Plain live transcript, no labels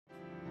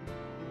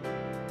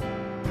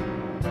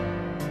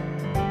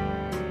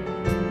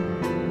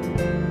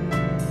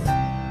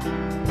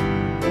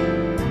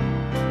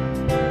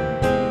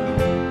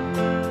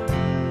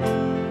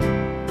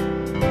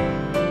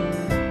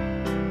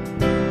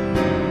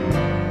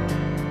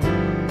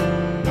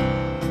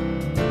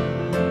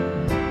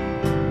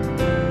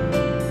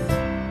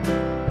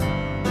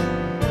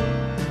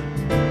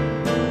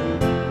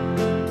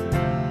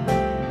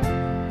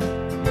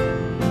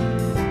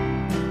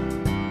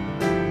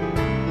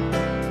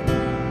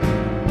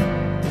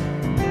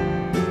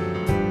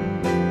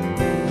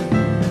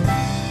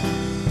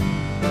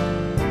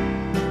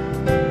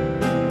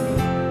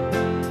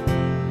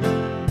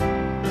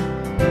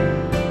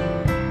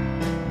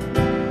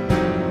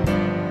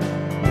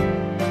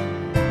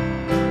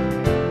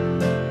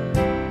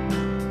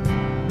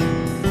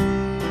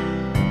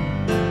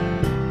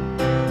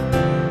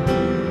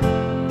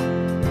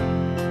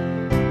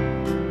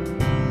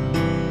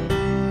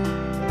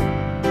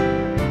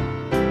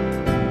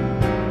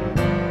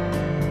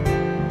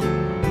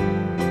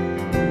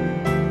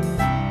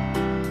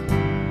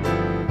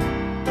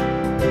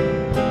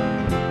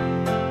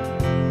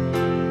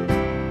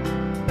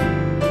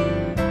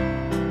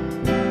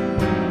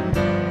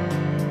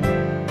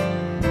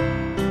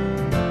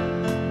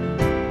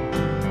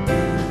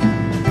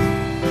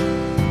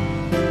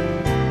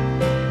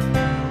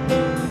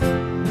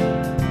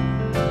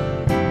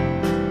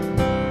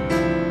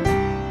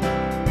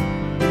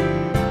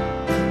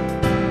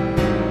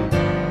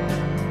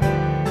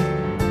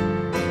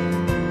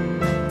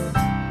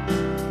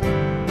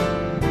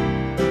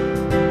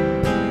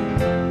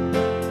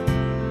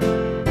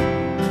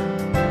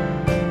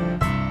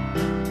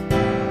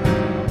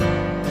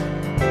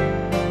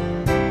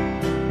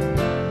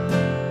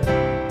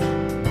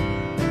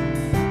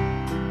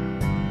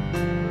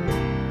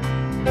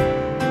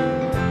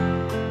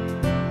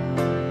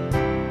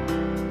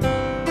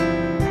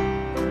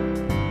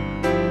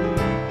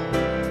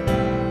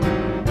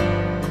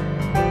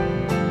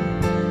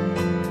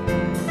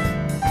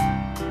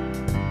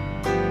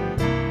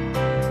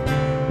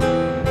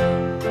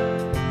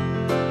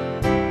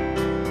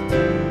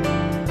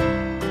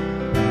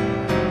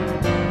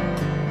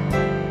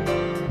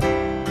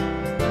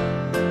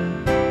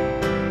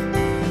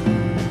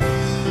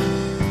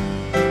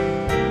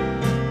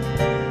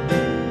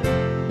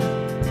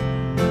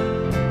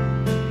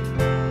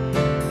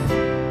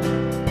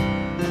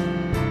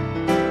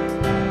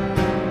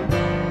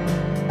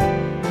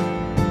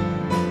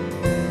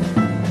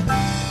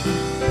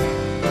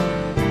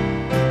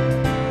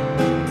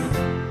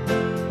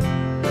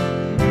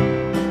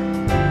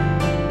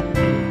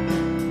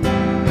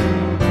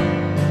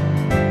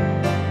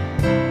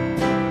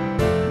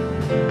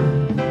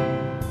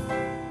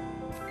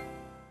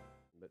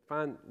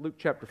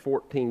chapter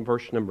 14,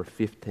 verse number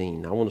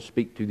 15. I want to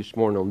speak to you this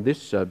morning on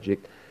this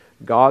subject,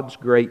 God's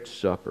Great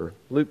Supper.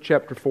 Luke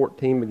chapter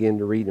 14, begin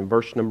to read in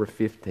verse number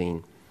 15.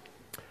 When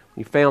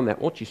you found that,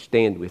 won't you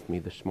stand with me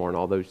this morning,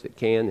 all those that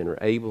can and are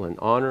able, in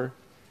honor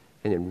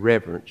and in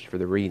reverence for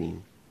the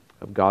reading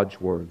of God's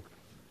Word.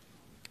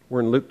 We're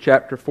in Luke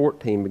chapter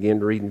 14, begin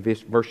to read in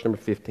verse number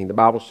 15. The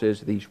Bible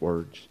says these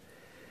words.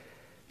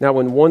 Now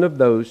when one of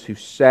those who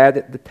sat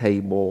at the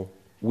table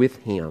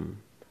with him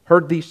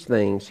heard these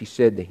things, he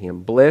said to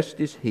him, Blessed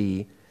is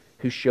he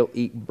who shall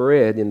eat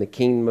bread in the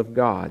kingdom of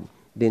God.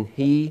 Then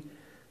he,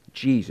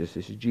 Jesus,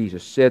 this is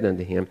Jesus, said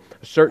unto him,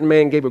 A certain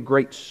man gave a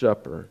great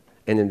supper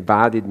and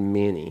invited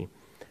many,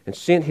 and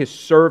sent his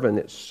servant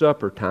at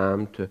supper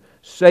time to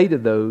say to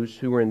those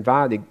who were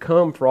invited,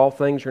 Come, for all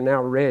things are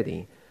now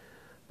ready.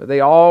 But they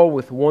all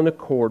with one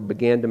accord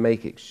began to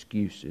make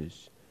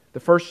excuses. The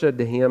first said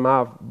to him,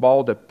 I've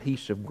bought a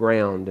piece of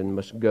ground and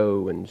must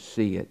go and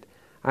see it.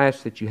 I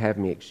ask that you have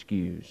me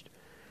excused.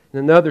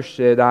 And another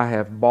said, I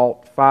have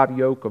bought 5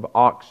 yoke of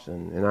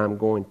oxen, and I'm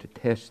going to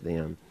test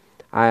them.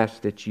 I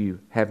ask that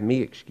you have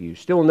me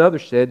excused. Still another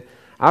said,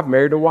 I've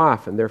married a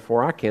wife, and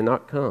therefore I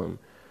cannot come.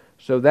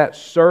 So that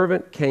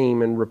servant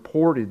came and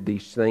reported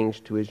these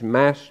things to his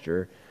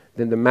master.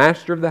 Then the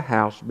master of the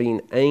house, being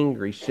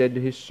angry, said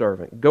to his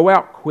servant, Go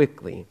out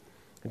quickly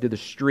into the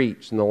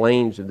streets and the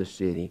lanes of the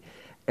city,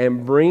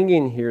 and bring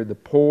in here the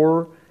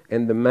poor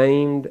and the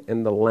maimed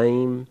and the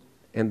lame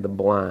and the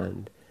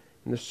blind.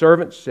 And the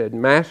servant said,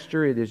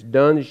 Master, it is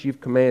done as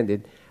you've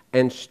commanded,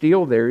 and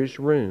still there is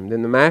room.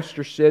 Then the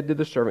master said to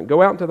the servant,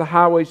 Go out into the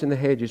highways and the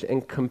hedges,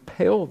 and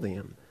compel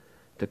them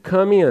to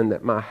come in,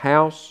 that my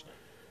house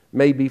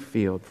may be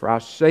filled. For I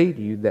say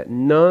to you that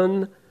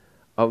none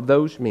of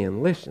those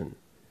men, listen,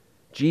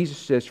 Jesus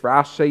says, For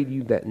I say to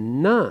you that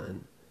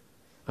none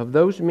of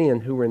those men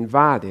who were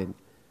invited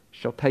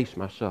shall taste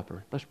my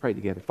supper. Let's pray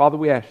together. Father,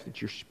 we ask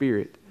that your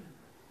Spirit,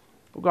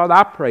 oh God,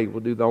 I pray will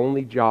do the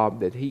only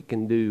job that He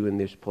can do in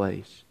this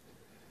place.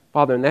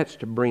 Father, and that's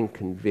to bring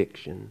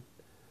conviction.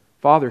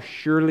 Father,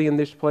 surely in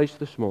this place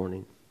this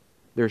morning,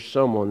 there's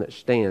someone that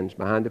stands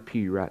behind a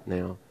pew right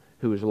now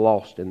who is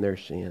lost in their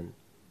sin.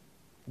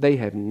 They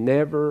have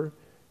never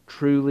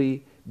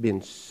truly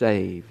been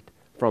saved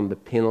from the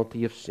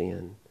penalty of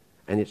sin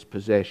and its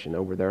possession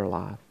over their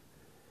life.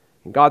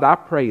 And God, I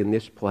pray in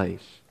this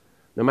place,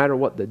 no matter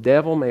what the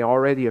devil may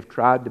already have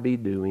tried to be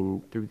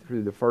doing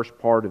through the first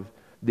part of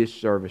this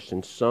service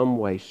in some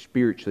way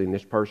spiritually in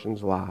this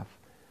person's life,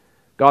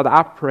 God,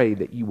 I pray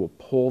that you will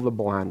pull the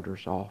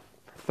blinders off.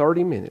 For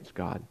 30 minutes,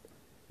 God,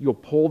 you'll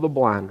pull the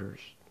blinders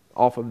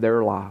off of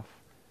their life,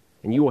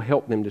 and you will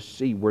help them to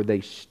see where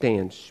they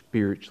stand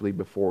spiritually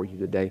before you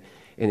today,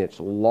 and it's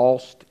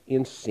lost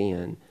in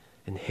sin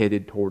and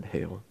headed toward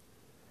hell.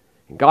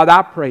 And God,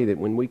 I pray that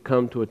when we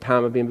come to a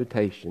time of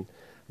invitation,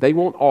 they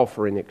won't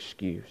offer an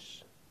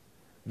excuse.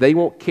 They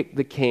won't kick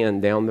the can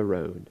down the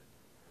road.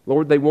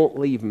 Lord, they won't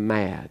leave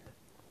mad,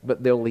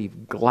 but they'll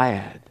leave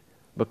glad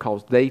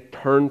because they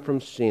turn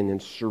from sin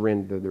and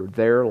surrender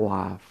their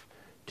life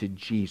to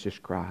Jesus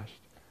Christ.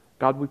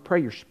 God, we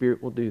pray your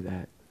Spirit will do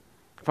that.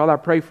 Father, I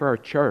pray for our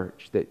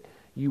church that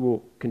you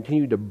will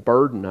continue to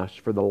burden us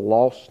for the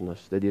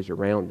lostness that is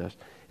around us.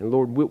 And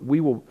Lord, we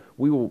will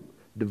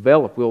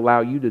develop, we'll allow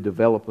you to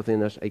develop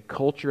within us a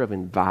culture of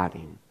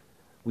inviting.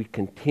 We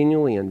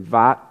continually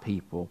invite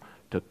people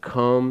to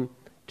come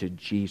to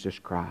Jesus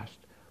Christ.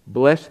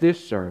 Bless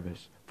this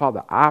service.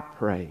 Father, I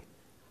pray,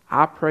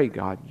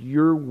 God,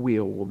 your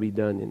will be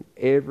done in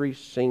every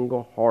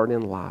single heart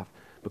and life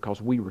because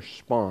we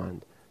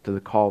respond to the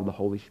call of the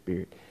Holy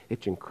Spirit.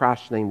 It's in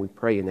Christ's name we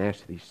pray and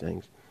ask these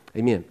things.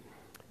 Amen.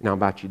 Now I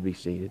invite you to be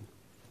seated.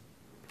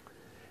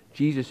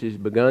 Jesus has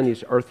begun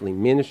his earthly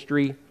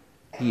ministry.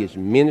 He is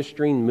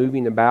ministering,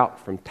 moving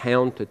about from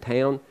town to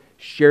town,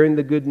 sharing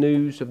the good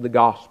news of the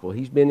gospel.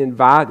 He's been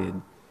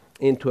invited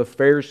into a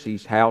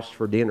Pharisee's house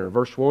for dinner.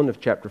 Verse 1 of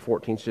chapter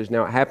 14 says,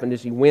 Now it happened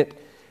as he went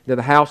to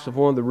the house of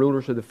one of the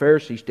rulers of the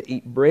Pharisees to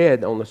eat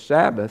bread on the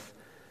Sabbath,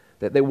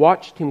 that they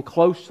watched him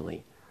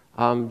closely.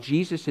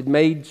 Jesus had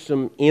made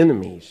some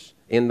enemies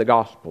in the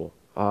gospel,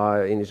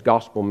 in his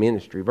gospel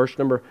ministry. Verse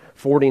number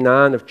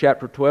 49 of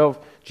chapter 12,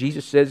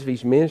 Jesus says of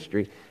his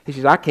ministry, he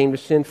says, I came to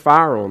send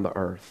fire on the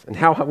earth, and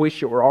how I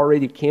wish it were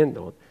already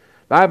kindled.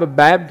 I have a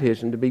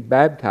baptism to be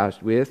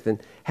baptized with, and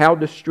how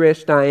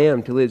distressed I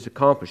am till it is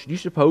accomplished. Do you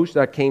suppose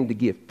that I came to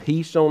give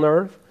peace on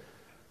earth?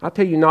 I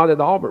tell you, not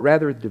at all, but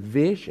rather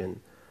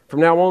division. From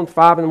now on,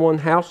 5 in one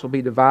house will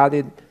be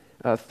divided,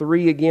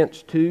 3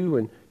 against 2,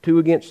 and 2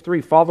 against 3.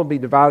 Father will be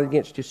divided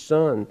against his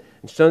son,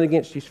 and son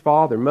against his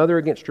father, mother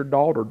against her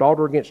daughter,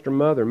 daughter against her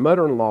mother,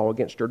 mother-in-law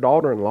against her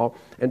daughter-in-law,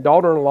 and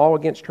daughter-in-law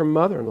against her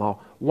mother-in-law.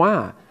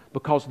 Why?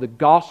 Because the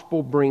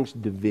gospel brings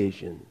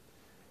division.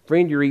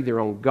 Friend, you're either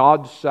on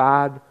God's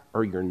side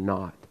or you're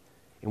not.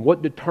 And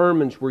what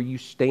determines where you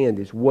stand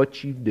is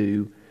what you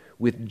do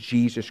with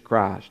Jesus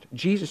Christ.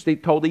 Jesus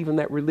told even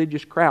that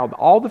religious crowd,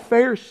 all the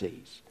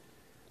Pharisees,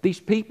 these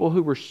people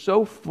who were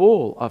so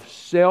full of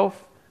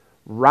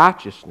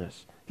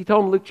self-righteousness. He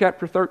told them in Luke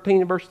chapter 13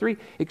 and verse 3,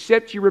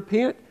 except you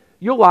repent,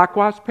 you'll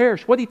likewise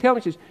perish. What did he tell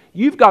me? He says,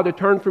 you've got to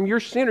turn from your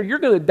sin or you're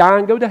going to die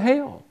and go to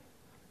hell.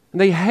 And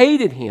they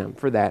hated him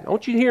for that. I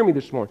want you to hear me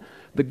this morning.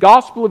 The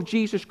gospel of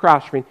Jesus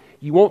Christ, friend,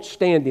 you won't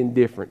stand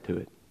indifferent to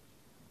it.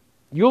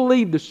 You'll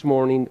leave this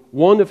morning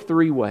one of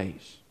three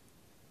ways.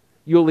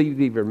 You'll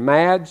leave either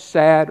mad,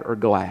 sad, or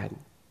glad.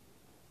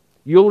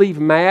 You'll leave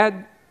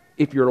mad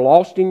if you're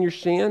lost in your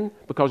sin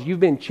because you've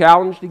been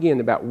challenged again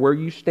about where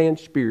you stand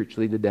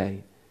spiritually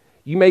today.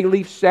 You may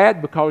leave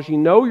sad because you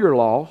know you're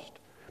lost,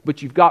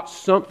 but you've got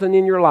something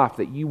in your life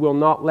that you will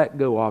not let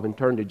go of and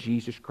turn to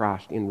Jesus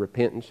Christ in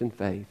repentance and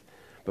faith.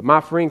 But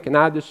my friend, can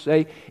I just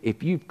say,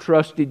 if you've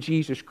trusted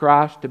Jesus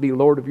Christ to be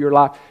Lord of your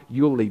life,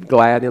 you'll leave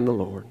glad in the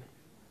Lord.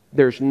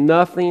 There's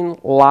nothing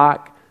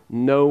like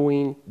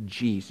knowing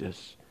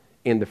Jesus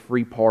in the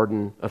free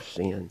pardon of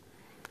sin.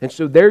 And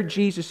so there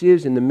Jesus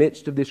is in the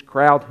midst of this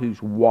crowd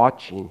who's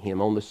watching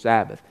him on the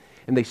Sabbath.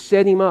 And they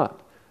set him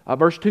up.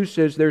 Verse 2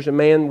 says there's a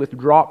man with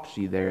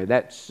dropsy there.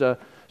 That's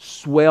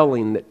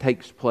swelling that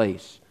takes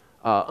place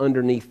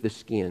underneath the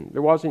skin.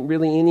 There wasn't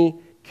really any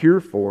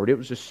cure for it. It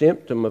was a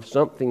symptom of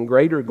something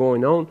greater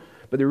going on,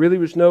 but there really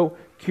was no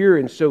cure.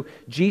 And so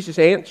Jesus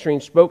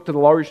answering spoke to the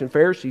lawyers and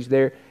Pharisees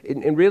there,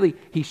 and really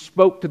he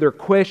spoke to their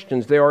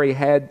questions they already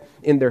had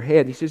in their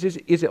head. He says,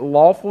 is it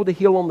lawful to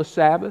heal on the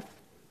Sabbath?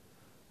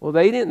 Well,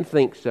 they didn't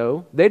think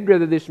so. They'd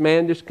rather this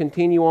man just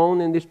continue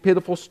on in this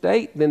pitiful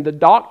state than the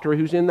doctor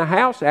who's in the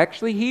house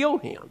actually heal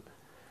him.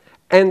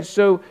 And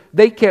so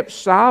they kept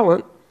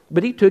silent.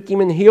 But he took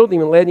him and healed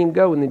him and let him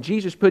go. And then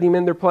Jesus put him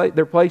in their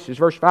places.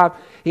 Verse 5,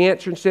 he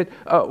answered and said,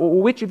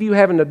 which of you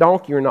having a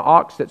donkey or an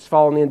ox that's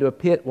fallen into a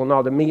pit will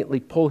not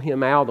immediately pull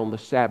him out on the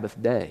Sabbath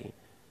day?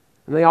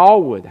 And they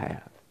all would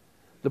have.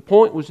 The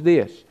point was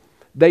this.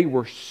 They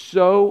were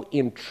so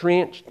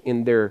entrenched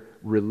in their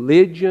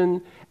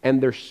religion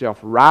and their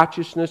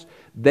self-righteousness,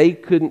 they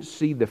couldn't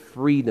see the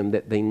freedom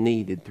that they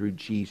needed through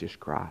Jesus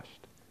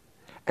Christ.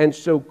 And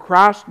so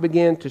Christ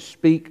began to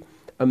speak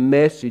a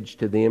message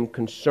to them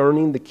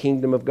concerning the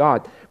kingdom of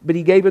God. But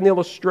he gave an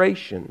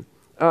illustration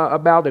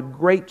about a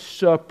great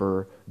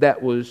supper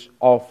that was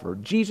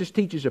offered. Jesus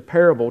teaches a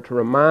parable to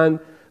remind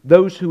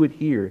those who would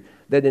hear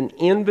that an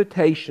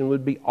invitation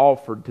would be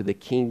offered to the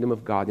kingdom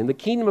of God. And the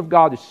kingdom of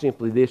God is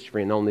simply this,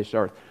 friend, on this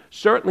earth.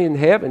 Certainly in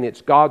heaven,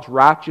 it's God's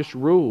righteous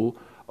rule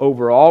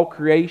over all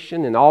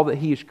creation and all that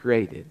he has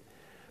created.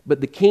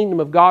 But the kingdom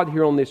of God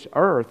here on this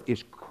earth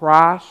is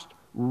Christ's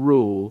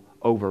rule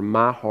over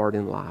my heart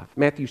and life.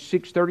 Matthew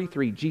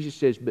 6:33, Jesus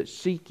says, but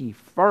seek ye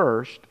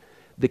first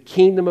the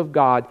kingdom of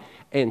God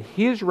and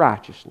his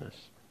righteousness.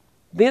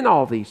 Then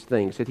all these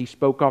things that he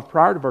spoke of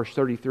prior to verse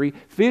 33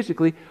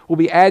 physically will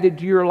be added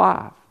to your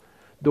life.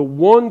 The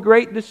one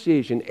great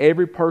decision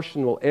every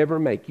person will ever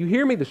make. You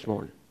hear me this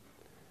morning.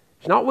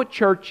 It's not what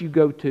church you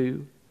go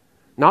to,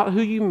 not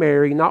who you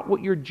marry, not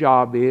what your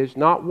job is,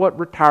 not what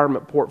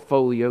retirement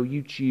portfolio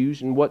you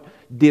choose and what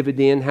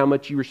dividend, how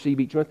much you receive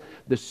each month.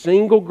 The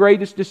single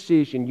greatest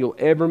decision you'll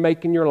ever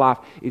make in your life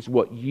is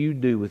what you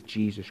do with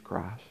Jesus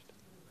Christ.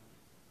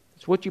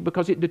 It's what you,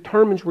 because it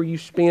determines where you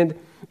spend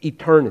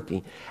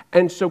eternity.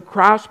 And so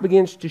Christ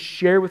begins to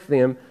share with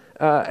them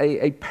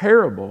a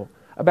parable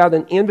about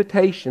an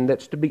invitation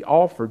that's to be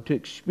offered to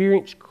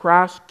experience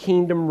Christ's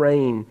kingdom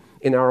reign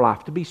in our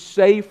life, to be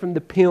saved from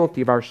the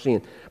penalty of our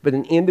sin. But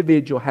an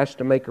individual has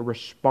to make a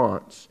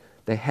response.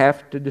 They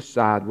have to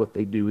decide what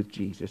they do with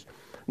Jesus.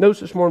 Notice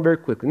this morning very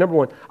quickly. Number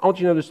one, I want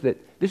you to notice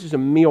that this is a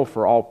meal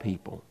for all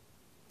people.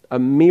 A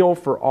meal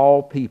for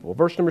all people.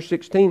 Verse number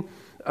 16,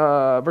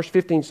 verse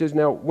 15 says,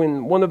 now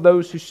when one of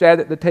those who sat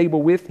at the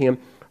table with him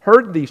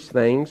heard these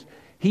things,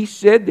 he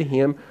said to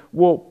him,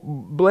 well,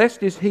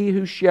 blessed is he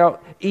who shall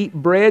eat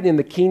bread in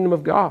the kingdom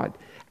of God.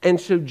 And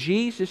so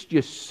Jesus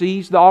just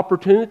seized the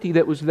opportunity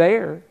that was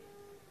there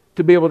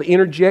to be able to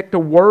interject a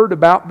word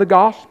about the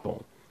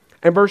gospel.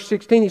 And verse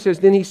 16, he says,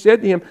 then he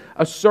said to him,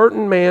 a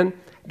certain man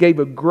gave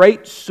a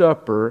great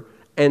supper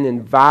and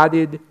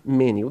invited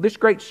many. Well, this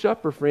great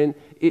supper, friend,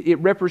 it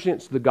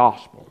represents the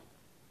gospel.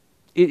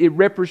 It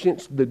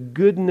represents the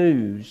good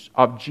news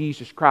of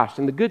Jesus Christ.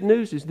 And the good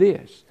news is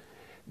this,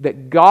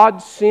 that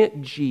God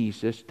sent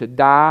Jesus to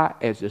die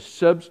as a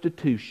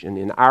substitution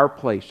in our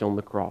place on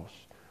the cross.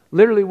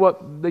 Literally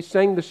what they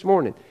sang this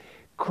morning.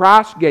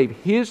 Christ gave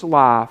his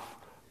life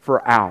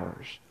for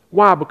ours.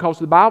 Why? Because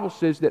the Bible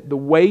says that the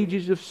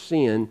wages of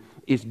sin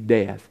is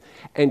death.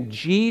 And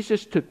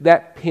Jesus took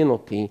that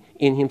penalty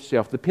in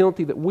himself, the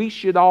penalty that we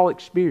should all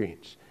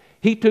experience.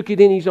 He took it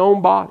in his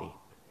own body.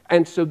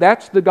 And so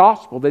that's the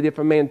gospel, that if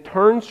a man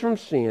turns from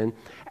sin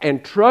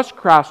and trusts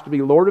Christ to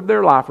be Lord of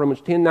their life,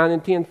 Romans 10:9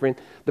 and 10, friend,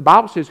 the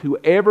Bible says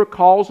whoever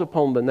calls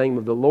upon the name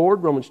of the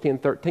Lord, Romans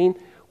 10:13,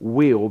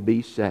 will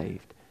be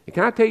saved. And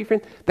can I tell you,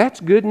 friend, that's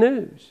good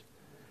news.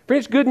 Friend,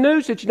 it's good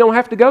news that you don't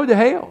have to go to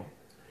hell.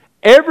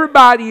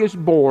 Everybody is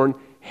born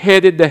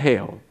headed to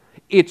hell.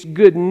 It's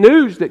good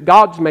news that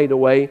God's made a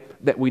way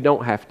that we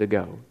don't have to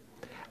go.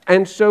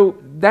 And so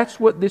that's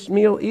what this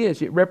meal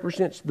is. It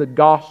represents the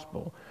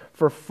gospel.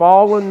 For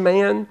fallen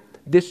man,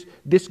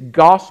 this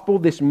gospel,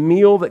 this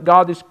meal that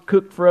God has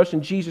cooked for us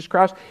in Jesus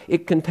Christ,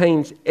 it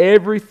contains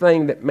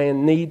everything that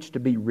man needs to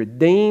be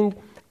redeemed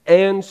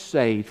and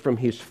saved from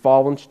his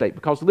fallen state.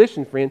 Because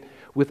listen, friend,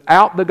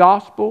 without the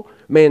gospel,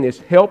 man is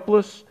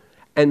helpless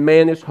and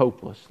man is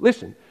hopeless.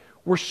 Listen,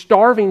 we're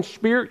starving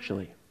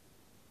spiritually.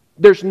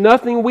 There's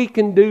nothing we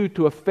can do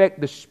to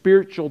affect the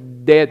spiritual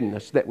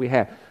deadness that we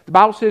have. The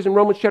Bible says in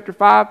Romans chapter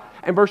 5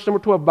 and verse number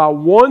 12, by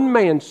one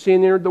man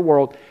sin entered the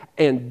world,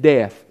 and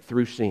death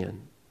through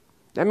sin.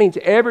 That means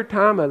every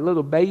time a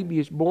little baby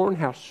is born,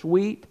 how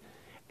sweet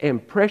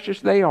and precious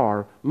they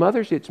are.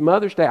 Mothers, it's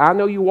Mother's Day. I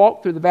know you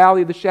walk through the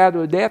valley of the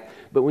shadow of death,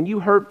 but when you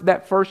heard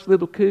that first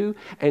little coo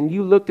and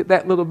you looked at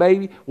that little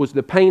baby, was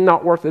the pain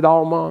not worth it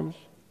all, moms?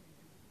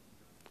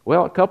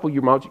 Well, a couple of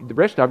your moms, the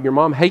rest of your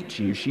mom hates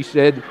you. She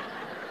said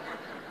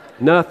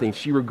nothing.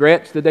 She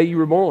regrets the day you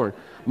were born.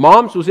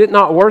 Moms, was it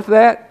not worth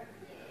that?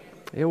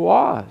 It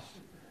was.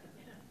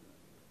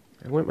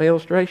 I went my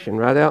illustration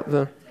right out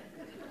the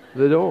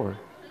door.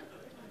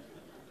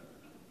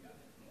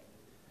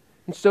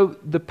 And so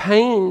the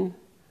pain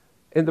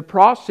and the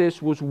process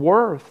was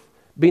worth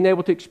being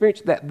able to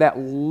experience that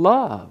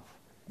love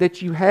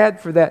that you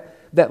had for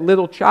that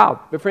little child.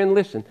 But friend,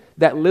 listen,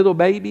 that little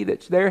baby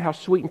that's there, how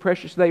sweet and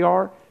precious they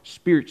are,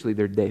 spiritually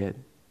they're dead.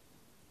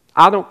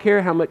 I don't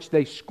care how much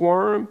they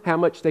squirm, how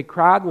much they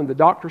cried when the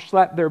doctor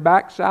slapped their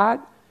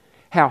backside,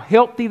 how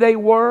healthy they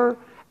were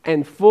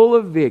and full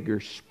of vigor.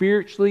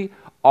 Spiritually,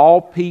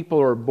 all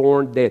people are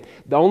born dead.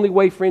 The only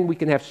way, friend, we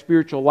can have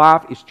spiritual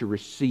life is to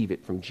receive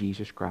it from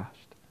Jesus Christ.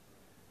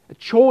 A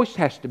choice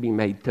has to be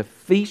made to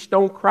feast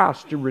on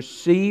Christ, to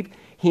receive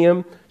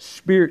Him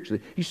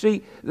spiritually. You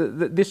see,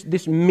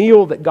 this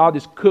meal that God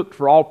has cooked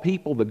for all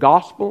people, the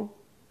gospel,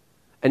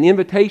 an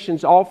invitation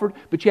is offered,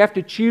 but you have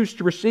to choose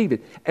to receive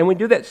it. And when we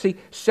do that, see,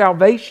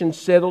 salvation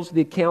settles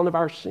the account of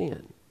our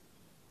sin.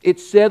 It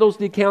settles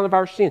the account of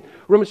our sin.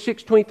 Romans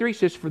 6:23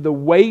 says, for the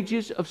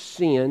wages of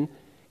sin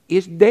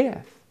is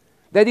death.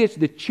 That is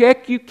the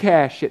check you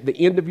cash at the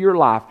end of your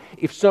life.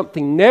 If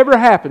something never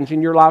happens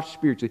in your life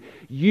spiritually,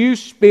 you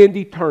spend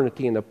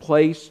eternity in a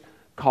place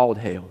called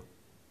hell.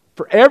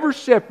 Forever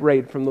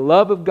separated from the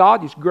love of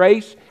God, His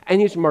grace,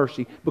 and His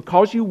mercy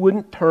because you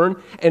wouldn't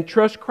turn and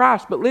trust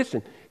Christ. But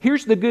listen,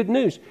 here's the good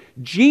news.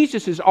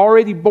 Jesus has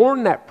already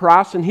borne that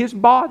price in His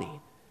body.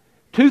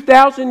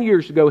 2,000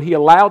 years ago, He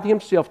allowed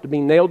Himself to be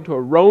nailed to a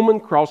Roman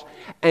cross,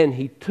 and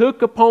He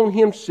took upon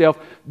Himself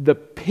the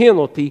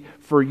penalty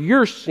for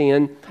your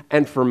sin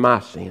and for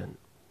my sin.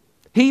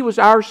 He was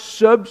our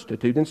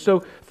substitute. And so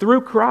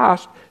through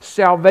Christ,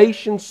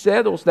 salvation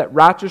settles that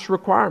righteous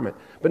requirement.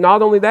 But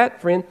not only that,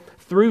 friend,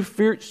 through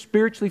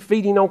spiritually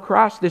feeding on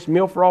Christ, this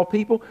meal for all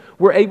people,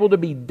 we're able to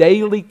be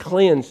daily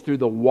cleansed through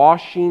the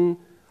washing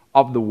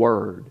of the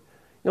Word. You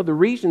know, the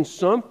reason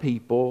some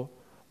people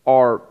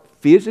are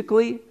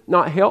physically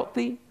not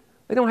healthy,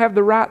 they don't have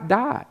the right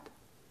diet.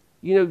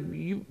 You know,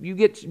 you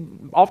get,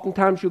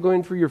 oftentimes you'll go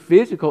in for your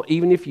physical,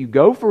 even if you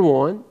go for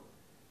one.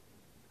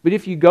 But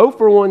if you go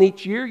for one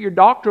each year, your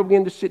doctor will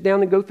begin to sit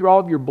down and go through all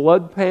of your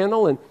blood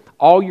panel and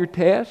all your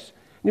tests.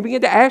 And he'll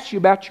begin to ask you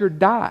about your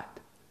diet.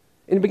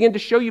 And he'll begin to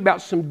show you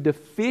about some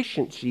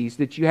deficiencies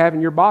that you have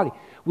in your body.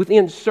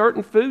 Within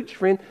certain foods,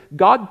 friend,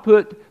 God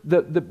put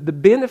the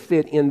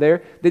benefit in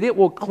there that it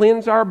will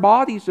cleanse our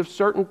bodies of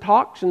certain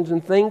toxins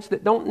and things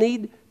that don't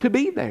need to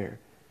be there.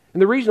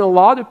 And the reason a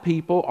lot of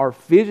people are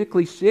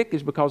physically sick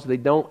is because they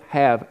don't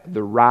have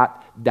the right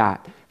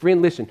diet.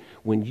 Friend, listen,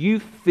 when you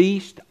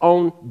feast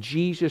on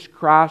Jesus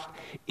Christ,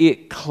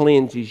 it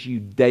cleanses you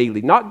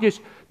daily. Not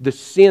just the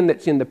sin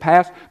that's in the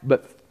past,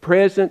 but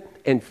present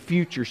and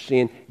future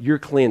sin you're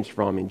cleansed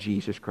from in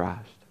Jesus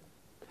Christ.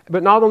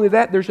 But not only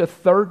that, there's a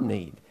third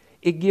need.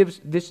 It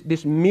gives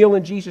this meal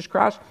in Jesus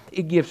Christ,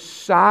 it gives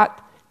sight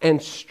and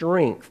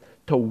strength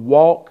to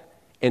walk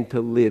and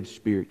to live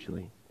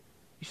spiritually.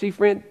 You see,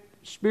 friend,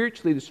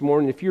 spiritually this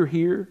morning, if you're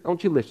here,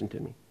 don't you listen to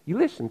me. You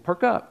listen,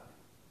 perk up.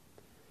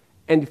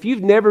 And if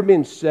you've never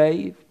been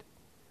saved,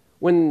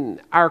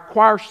 when our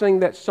choir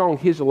sang that song,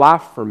 His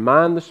Life for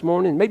Mine this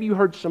morning, maybe you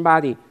heard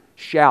somebody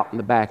shout in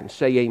the back and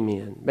say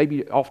amen,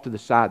 maybe off to the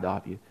side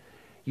of you.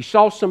 You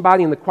saw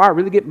somebody in the choir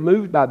really get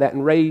moved by that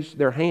and raise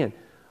their hand.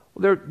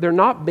 Well, they're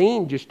not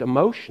being just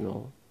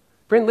emotional.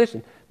 Friend,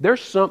 listen,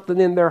 there's something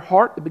in their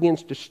heart that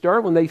begins to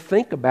stir when they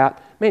think about,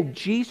 man,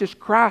 Jesus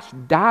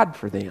Christ died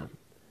for them.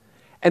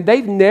 And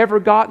they've never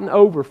gotten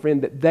over,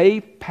 friend, that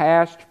they've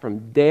passed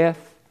from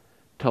death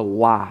to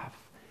life.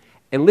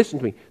 And listen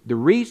to me, the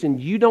reason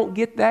you don't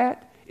get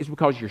that is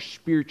because you're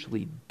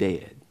spiritually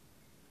dead.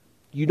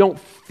 You don't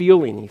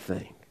feel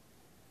anything.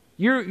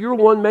 You're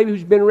one maybe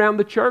who's been around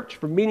the church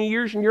for many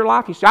years in your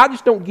life. You say, I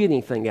just don't get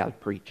anything out of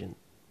preaching.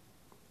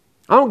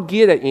 I don't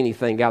get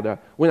anything out of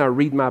when I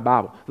read my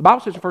Bible. The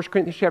Bible says in 1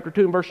 Corinthians chapter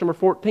 2 and verse number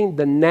 14,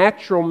 the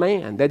natural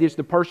man, that is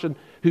the person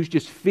who's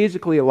just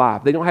physically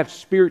alive, they don't have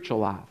spiritual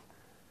life.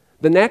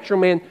 The natural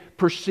man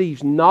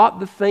perceives not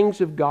the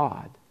things of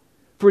God,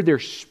 for they're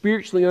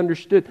spiritually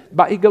understood.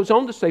 But he goes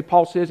on to say,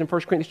 Paul says in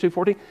 1 Corinthians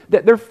 2:14,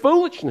 that they're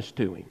foolishness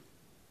to him.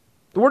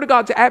 The Word of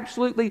God's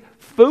absolutely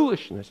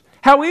foolishness.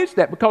 How is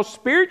that? Because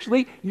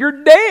spiritually,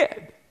 you're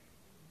dead.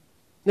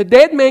 The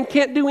dead man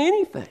can't do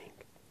anything.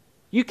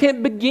 You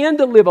can't begin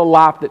to live a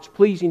life that's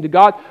pleasing to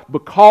God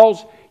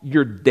because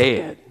you're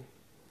dead.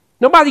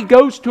 Nobody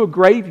goes to a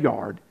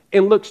graveyard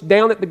and looks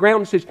down at the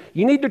ground and says,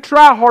 you need to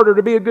try harder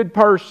to be a good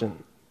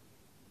person.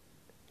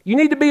 You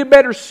need to be a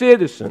better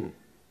citizen.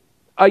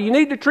 You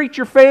need to treat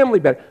your family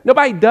better.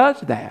 Nobody does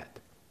that.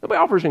 Nobody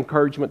offers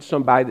encouragement to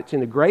somebody that's in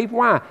the grave.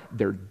 Why?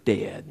 They're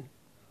dead.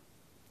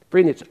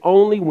 Friend, it's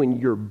only when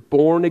you're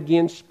born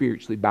again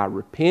spiritually by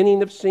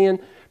repenting of sin,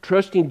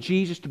 trusting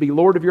Jesus to be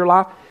Lord of your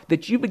life,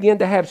 that you begin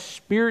to have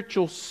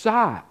spiritual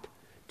sight,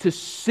 to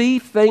see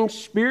things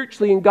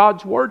spiritually in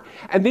God's Word.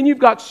 And then you've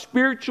got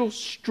spiritual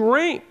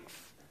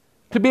strength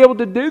to be able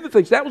to do the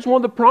things. That was one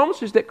of the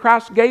promises that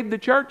Christ gave the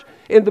church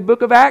in the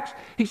book of Acts.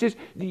 He says,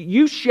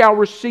 you shall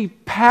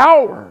receive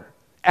power,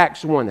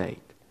 Acts 1:8.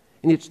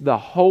 And it's the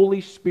Holy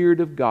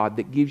Spirit of God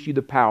that gives you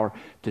the power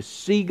to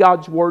see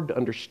God's Word, to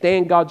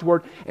understand God's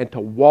Word, and to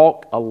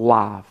walk a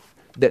life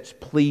that's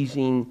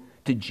pleasing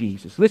to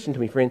Jesus. Listen to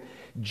me, friend.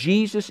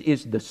 Jesus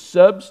is the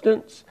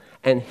substance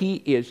and He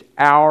is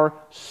our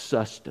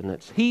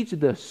sustenance. He's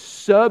the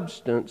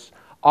substance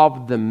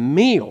of the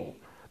meal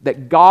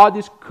that God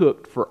has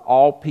cooked for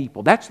all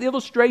people. That's the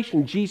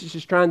illustration Jesus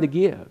is trying to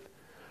give.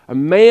 A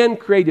man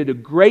created a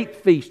great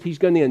feast. He's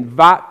going to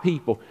invite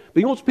people. But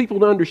he wants people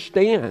to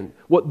understand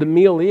what the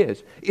meal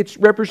is. It's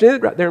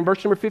represented right there in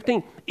verse number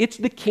 15. It's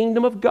the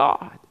kingdom of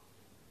God.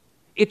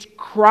 It's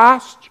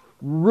Christ's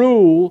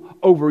rule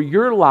over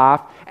your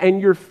life and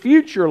your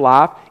future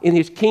life in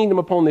His kingdom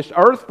upon this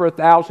earth for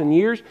 1,000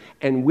 years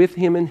and with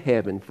Him in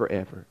heaven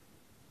forever.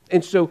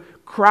 And so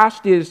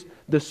Christ is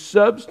the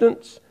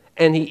substance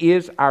and He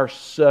is our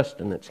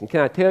sustenance. And can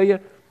I tell you,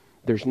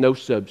 there's no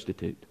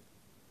substitute.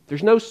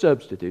 There's no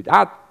substitute.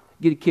 I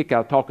get a kick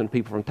out of talking to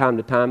people from time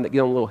to time that get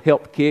on little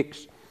health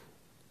kicks.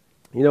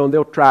 You know, and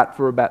they'll try it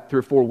for about 3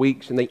 or 4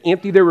 weeks, and they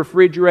empty their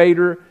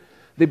refrigerator.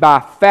 They buy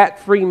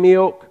fat-free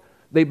milk.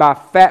 They buy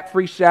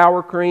fat-free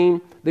sour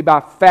cream. They buy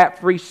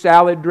fat-free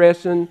salad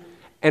dressing.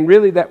 And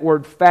really that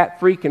word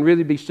fat-free can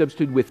really be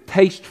substituted with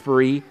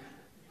taste-free.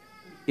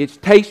 It's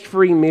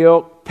taste-free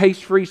milk,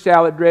 taste-free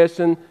salad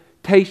dressing,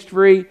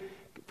 taste-free.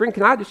 Friend,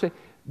 can I just say,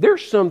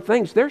 there's some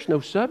things there's no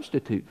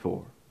substitute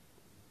for.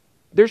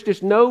 There's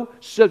just no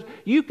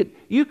you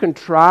can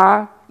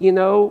try,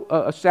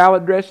 a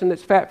salad dressing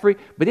that's fat-free,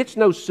 but it's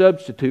no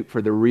substitute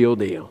for the real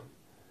deal.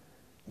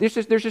 There's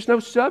just no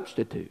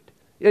substitute.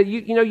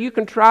 You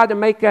can try to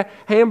make a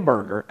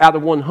hamburger out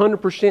of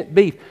 100%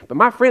 beef, but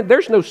my friend,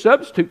 there's no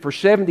substitute for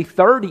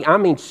 70-30. I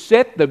mean,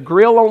 set the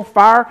grill on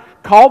fire,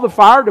 call the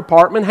fire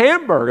department,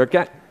 hamburger.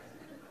 Okay?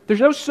 There's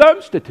no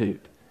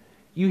substitute.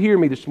 You hear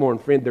me this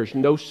morning, friend, there's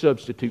no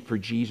substitute for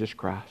Jesus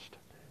Christ.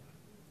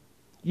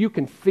 You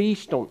can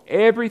feast on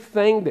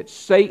everything that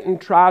Satan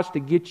tries to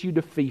get you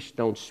to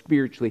feast on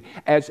spiritually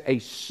as a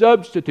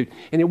substitute.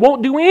 And it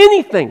won't do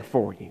anything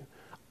for you.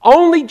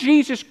 Only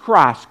Jesus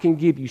Christ can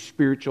give you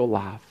spiritual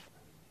life.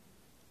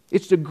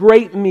 It's a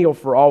great meal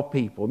for all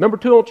people. Number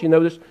 2, I want you to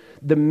notice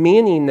the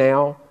many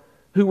now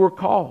who were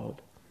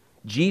called.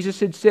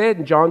 Jesus had said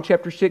in John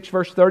chapter 6,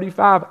 verse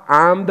 35,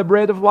 I'm the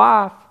bread of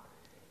life.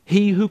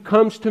 He who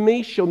comes to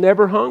me shall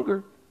never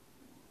hunger.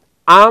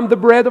 I'm the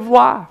bread of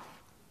life.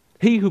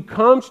 He who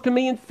comes to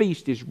me and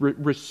feasts,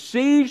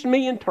 receives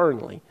me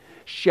internally,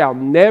 shall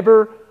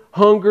never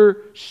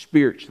hunger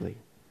spiritually.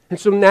 And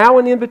so now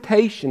an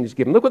invitation is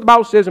given. Look what the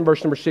Bible says in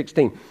verse number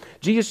 16.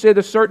 Jesus said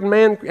a certain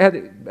man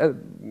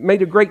had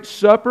made a great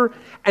supper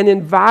and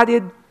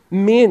invited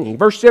many.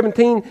 Verse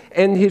 17,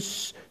 and he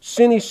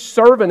sent his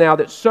servant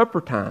out at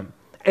supper time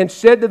and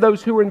said to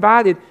those who were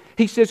invited,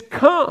 he says,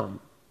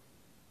 come,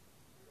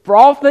 for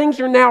all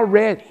things are now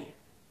ready.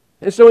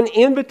 And so an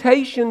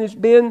invitation has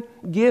been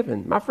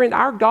given. My friend,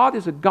 our God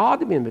is a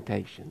God of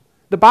invitation.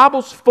 The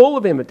Bible's full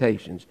of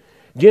invitations.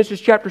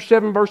 Genesis chapter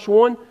 7, verse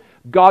 1,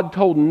 God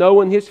told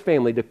Noah and his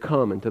family to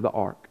come into the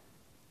ark.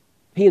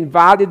 He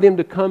invited them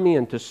to come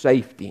into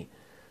safety.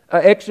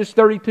 Exodus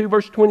 32,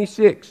 verse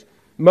 26,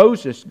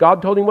 Moses,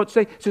 God told him what to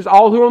say. He says,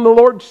 all who are on the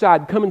Lord's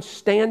side, come and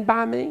stand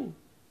by me.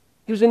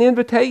 It was an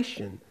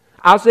invitation.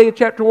 Isaiah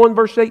chapter 1,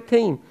 verse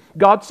 18,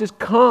 God says,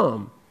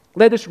 come,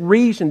 let us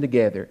reason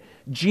together.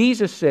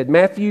 Jesus said,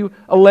 Matthew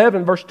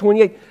 11, verse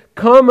 28,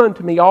 come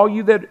unto me, all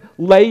you that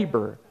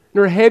labor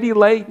and are heavy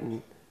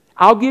laden.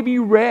 I'll give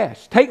you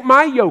rest. Take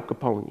my yoke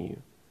upon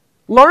you.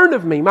 Learn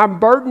of me. My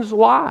burden's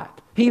light.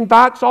 He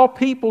invites all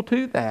people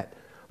to that.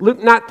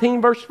 Luke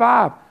 19, verse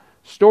 5.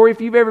 Story, if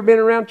you've ever been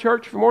around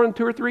church for more than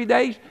 2 or 3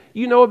 days,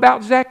 you know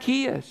about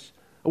Zacchaeus.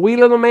 A wee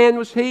little man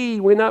was he. He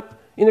went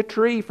up in a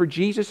tree for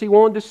Jesus he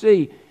wanted to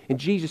see. And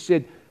Jesus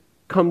said,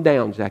 come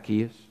down,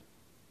 Zacchaeus.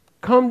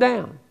 Come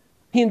down.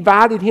 He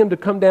invited him to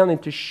come down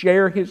and to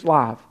share his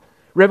life.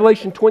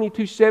 Revelation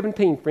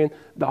 22:17, friend,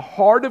 the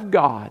heart of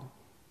God,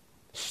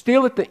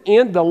 still at the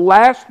end, the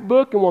last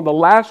book and one of the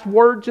last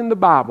words in the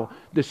Bible,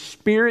 the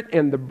Spirit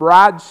and the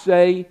bride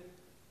say,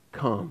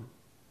 come.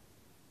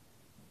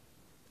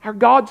 Our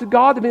God's a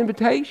God of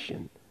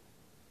invitation.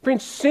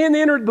 Friends, sin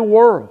entered the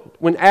world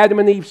when Adam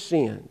and Eve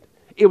sinned.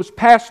 It was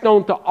passed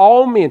on to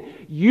all men.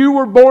 You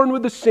were born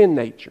with a sin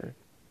nature.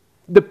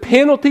 The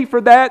penalty for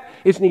that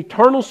is an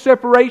eternal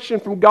separation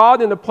from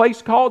God in a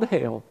place called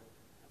hell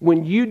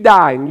when you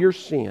die in your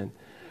sin.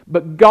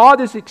 But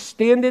God has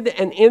extended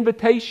an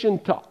invitation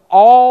to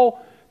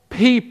all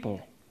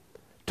people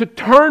to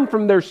turn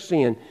from their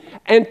sin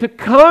and to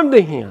come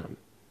to Him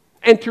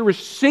and to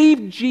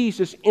receive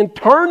Jesus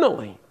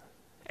internally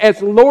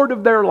as Lord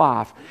of their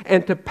life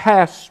and to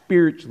pass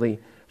spiritually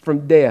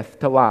from death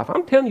to life.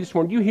 I'm telling you this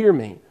morning, you hear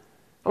me.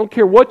 I don't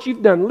care what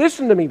you've done.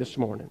 Listen to me this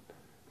morning.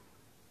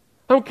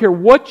 I don't care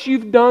what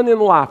you've done in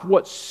life,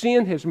 what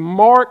sin has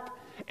marked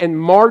and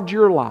marred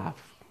your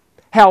life,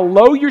 how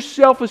low your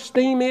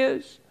self-esteem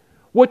is,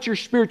 what your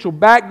spiritual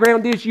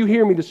background is. You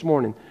hear me this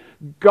morning.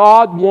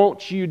 God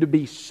wants you to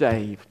be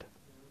saved.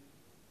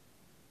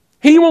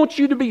 He wants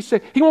you to be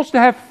saved. He wants to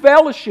have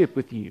fellowship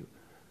with you.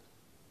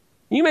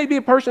 You may be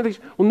a person that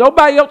thinks, well,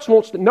 nobody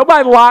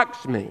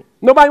likes me.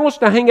 Nobody wants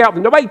to hang out with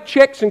me. Nobody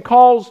checks and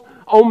calls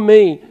on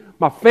me.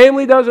 My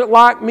family doesn't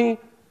like me.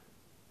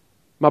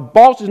 My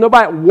bosses,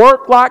 nobody at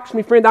work likes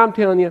me. Friend, I'm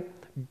telling you,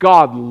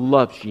 God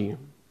loves you.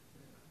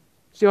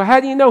 So how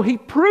do you know? He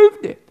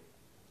proved it.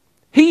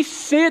 He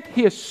sent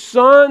His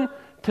Son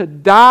to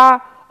die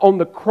on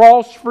the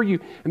cross for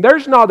you. And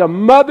there's not a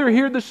mother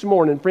here this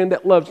morning, friend,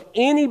 that loves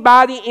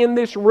anybody in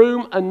this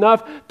room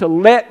enough to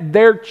let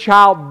their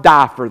child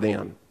die for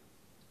them.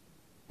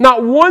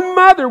 Not one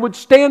mother would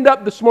stand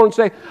up this morning and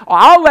say, oh,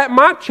 I'll let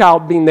my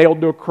child be nailed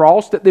to a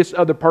cross that this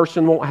other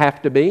person won't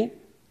have to be.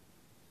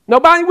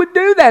 Nobody would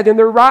do that in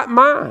their right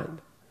mind.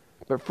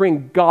 But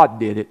friend, God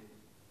did it.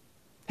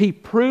 He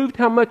proved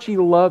how much He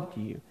loved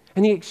you.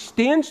 And He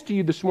extends to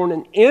you this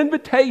morning an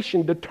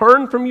invitation to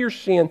turn from your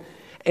sin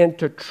and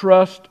to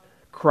trust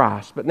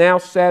Christ. But now,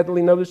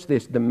 sadly, notice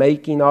this, the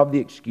making of the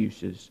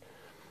excuses.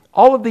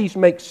 All of these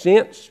make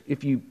sense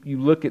if you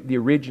look at the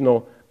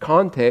original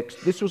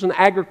context. This was an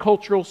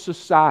agricultural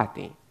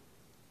society.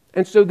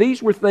 And so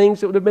these were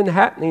things that would have been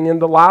happening in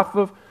the life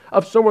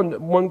of someone.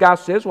 One guy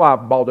says, well,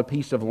 I've bought a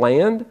piece of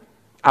land.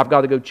 I've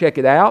got to go check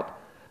it out.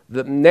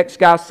 The next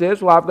guy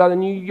says, well, I've got a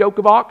new yoke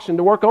of oxen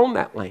to work on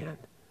that land.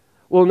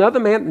 Well, another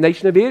man, the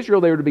nation of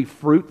Israel, they were to be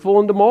fruitful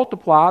and to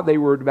multiply. They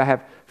were to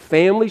have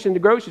families and to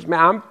grow. He says, man,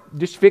 I'm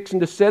just fixing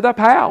to set up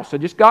house. I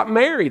just got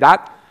married. I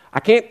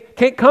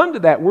can't come to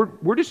that.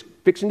 We're just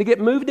fixing to get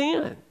moved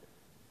in.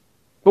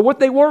 But what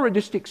they were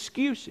just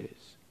excuses.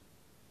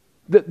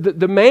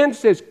 The man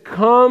says,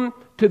 come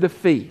to the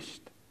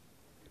feast.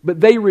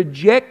 But they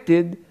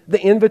rejected the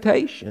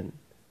invitation.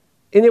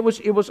 And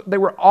they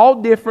were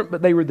all different,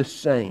 but they were the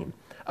same.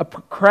 A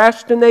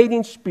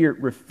procrastinating spirit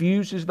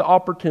refuses the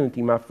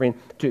opportunity, my friend,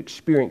 to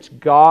experience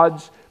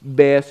God's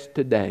best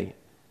today.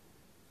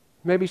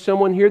 Maybe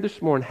someone here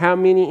this morning, how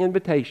many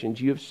invitations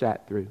you have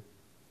sat through.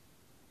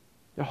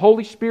 The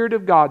Holy Spirit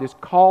of God has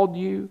called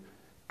you,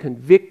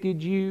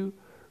 convicted you,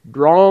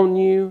 drawn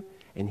you,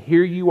 and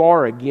here you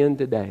are again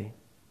today.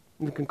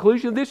 In the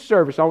conclusion of this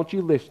service, I want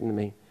you to listen to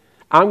me.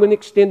 I'm going to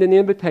extend an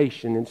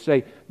invitation and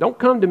say, don't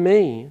come to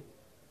me.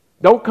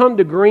 Don't come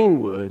to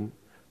Greenwood.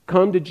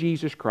 Come to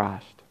Jesus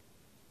Christ.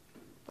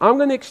 I'm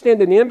going to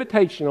extend an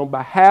invitation on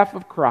behalf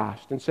of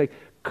Christ and say,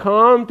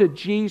 come to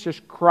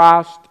Jesus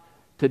Christ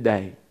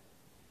today.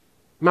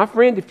 My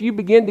friend, if you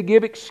begin to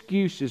give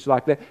excuses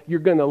like that, you're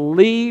going to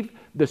leave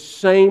the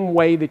same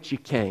way that you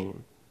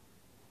came.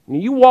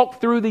 And you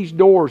walk through these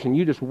doors and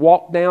you just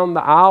walk down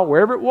the aisle,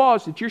 wherever it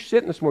was that you're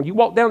sitting this morning. You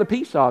walk down a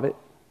piece of it.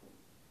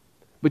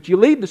 But you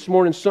leave this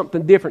morning,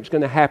 something different is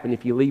going to happen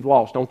if you leave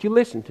lost. Don't you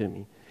listen to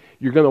me.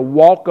 You're going to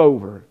walk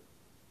over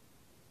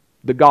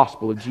the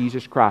gospel of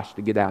Jesus Christ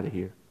to get out of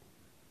here.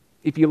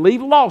 If you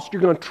leave lost,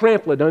 you're going to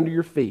trample it under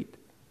your feet.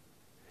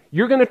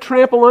 You're going to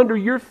trample under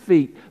your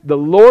feet the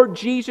Lord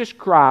Jesus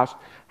Christ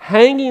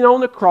hanging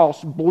on the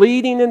cross,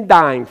 bleeding and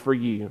dying for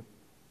you.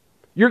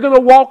 You're going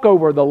to walk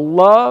over the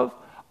love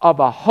of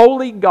a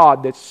holy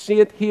God that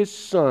sent His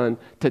Son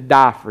to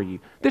die for you.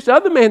 This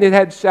other man that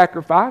had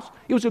sacrifice,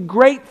 it was a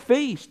great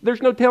feast.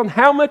 There's no telling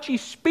how much he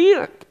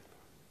spent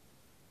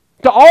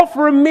to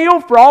offer a meal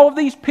for all of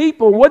these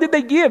people. And what did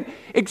they give?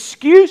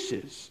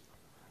 Excuses.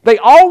 They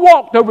all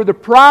walked over the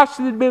price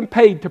that had been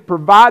paid to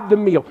provide the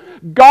meal.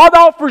 God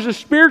offers a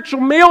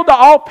spiritual meal to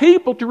all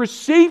people to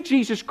receive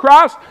Jesus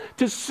Christ,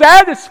 to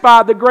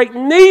satisfy the great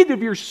need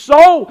of your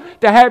soul,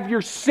 to have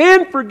your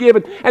sin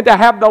forgiven, and to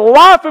have the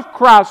life of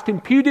Christ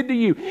imputed to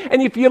you.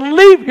 And if you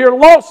leave here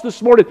lost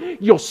this morning,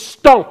 you'll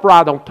stomp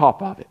right on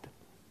top of it.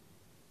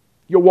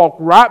 You'll walk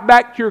right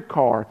back to your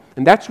car,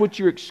 and that's what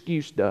your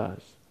excuse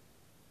does.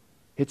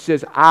 It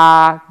says,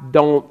 I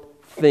don't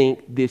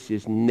think this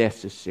is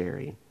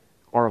necessary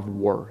or of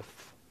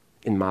worth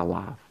in my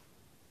life.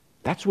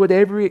 That's what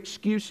every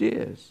excuse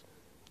is.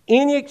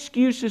 Any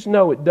excuse is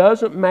no. It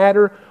doesn't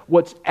matter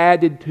what's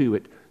added to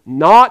it.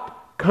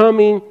 Not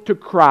coming to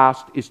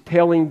Christ is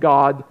telling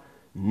God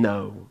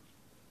no.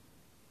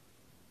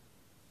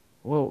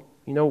 Well,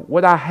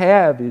 what I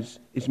have is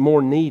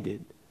more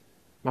needed.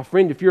 My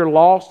friend, if you're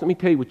lost, let me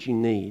tell you what you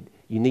need.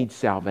 you need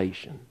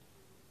salvation.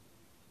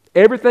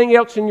 Everything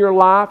else in your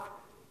life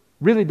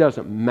really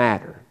doesn't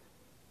matter.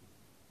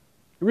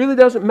 It really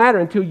doesn't matter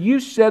until you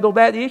settle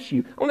that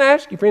issue. I want to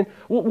ask you, friend,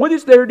 what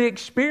is there to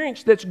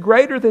experience that's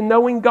greater than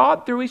knowing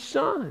God through His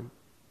Son?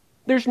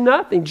 There's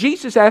nothing.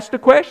 Jesus asked a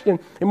question.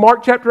 In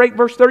Mark chapter 8,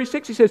 verse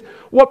 36, He says,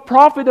 what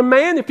profit a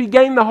man if he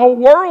gain the whole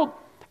world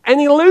and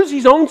he lose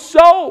his own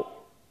soul?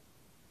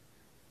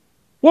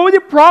 What would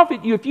it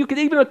profit you if you could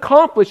even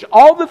accomplish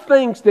all the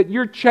things that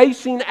you're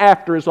chasing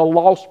after as a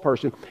lost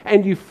person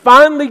and you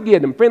finally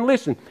get them? Friend,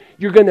 listen,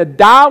 you're going to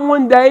die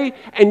one day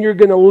and you're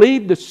going to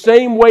leave the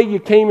same way you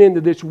came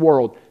into this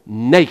world,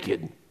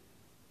 naked.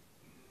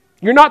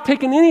 You're not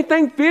taking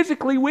anything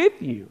physically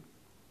with you.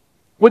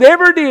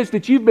 Whatever it is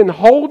that you've been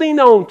holding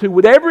on to,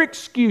 whatever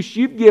excuse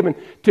you've given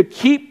to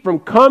keep from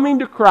coming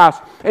to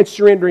Christ and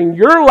surrendering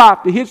your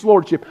life to His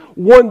Lordship,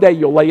 one day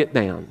you'll lay it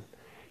down.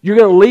 You're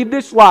going to leave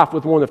this life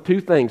with one of two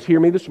things. Hear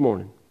me this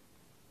morning.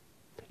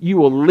 You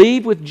will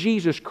leave with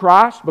Jesus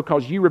Christ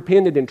because you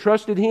repented and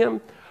trusted Him,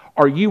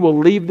 or you will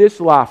leave this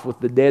life with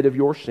the debt of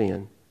your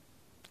sin,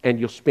 and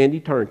you'll spend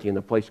eternity in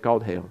a place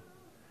called hell.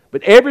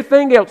 But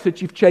everything else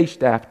that you've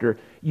chased after,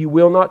 you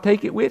will not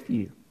take it with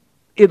you.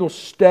 It'll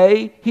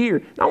stay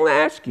here. Now, I want to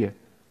ask you,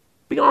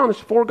 be honest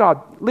before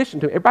God.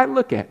 Listen to me. Everybody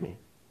look at me.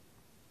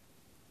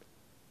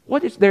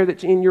 What is there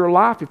that's in your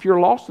life, if you're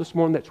lost this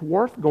morning, that's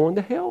worth going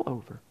to hell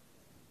over?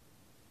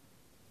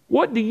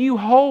 What do you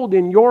hold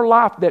in your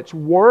life that's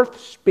worth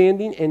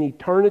spending an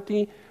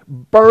eternity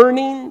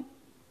burning,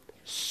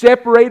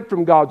 separated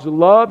from God's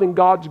love and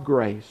God's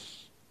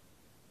grace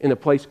in a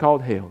place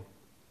called hell?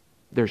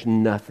 There's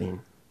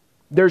nothing.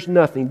 There's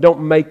nothing. Don't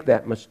make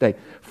that mistake.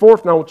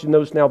 Fourth, I want you to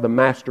notice now the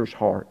master's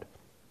heart.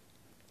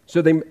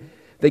 So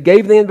they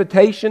gave the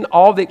invitation.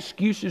 All the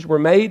excuses were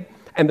made.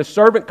 And the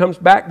servant comes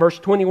back, verse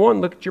 21,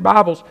 look at your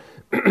Bibles,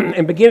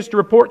 and begins to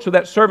report. So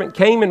that servant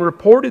came and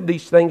reported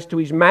these things to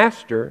his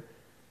master.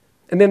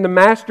 And then the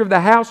master of the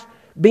house,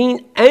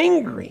 being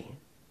angry.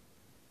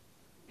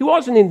 He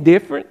wasn't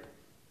indifferent.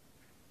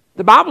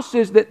 The Bible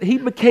says that he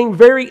became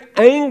very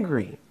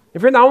angry.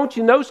 And friend, I want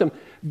you to know something.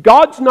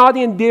 God's not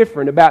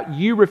indifferent about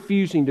you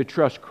refusing to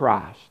trust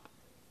Christ.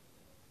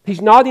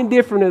 He's not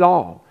indifferent at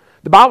all.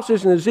 The Bible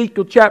says in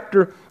Ezekiel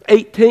chapter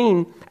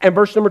 18 and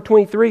verse number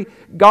 23,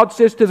 God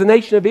says to the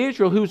nation of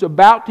Israel who's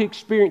about to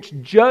experience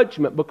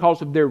judgment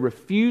because of their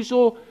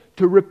refusal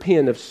to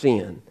repent of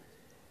sin.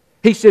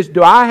 He says,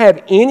 do I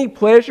have any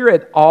pleasure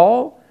at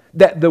all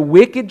that the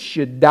wicked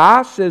should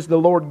die, says the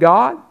Lord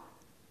God,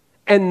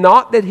 and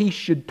not that he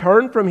should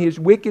turn from his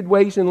wicked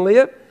ways and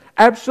live?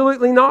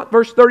 Absolutely not.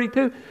 Verse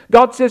 32,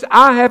 God says,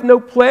 I have no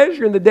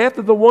pleasure in the death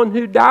of the one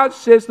who dies,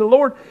 says the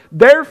Lord.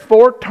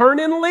 Therefore, turn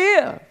and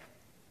live.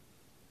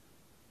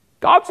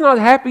 God's not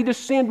happy to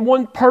send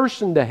one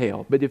person to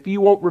hell. But if you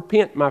won't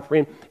repent, my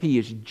friend, He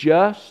is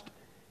just,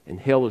 and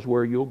hell is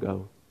where you'll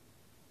go.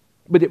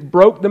 But it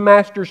broke the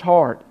master's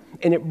heart,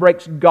 and it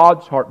breaks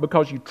God's heart,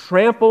 because you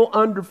trample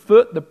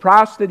underfoot the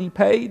price that He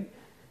paid,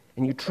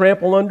 and you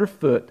trample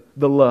underfoot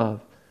the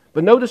love.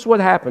 But notice what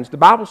happens. The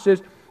Bible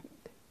says,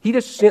 He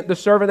just sent the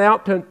servant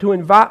out to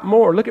invite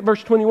more. Look at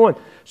verse 21.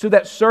 So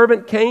that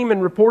servant came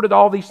and reported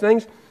all these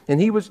things, and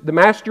the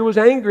master was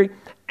angry,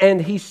 and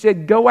he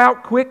said, go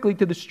out quickly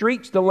to the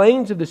streets, the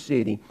lanes of the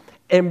city,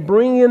 and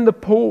bring in the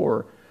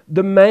poor,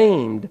 the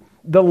maimed,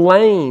 the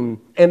lame,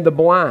 and the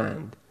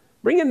blind.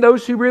 Bring in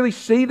those who really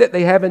see that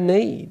they have a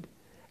need.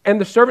 And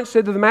the servant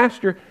said to the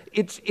master,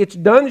 it's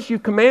done as you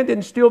commanded,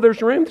 and still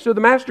there's room. So the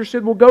master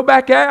said, well, go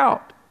back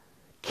out.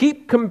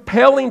 Keep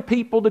compelling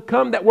people to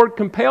come. That word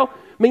compel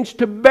means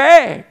to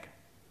beg.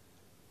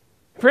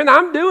 Friend,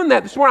 I'm doing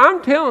that this morning.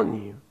 I'm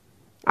telling you.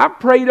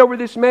 I've prayed over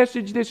this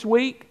message this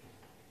week.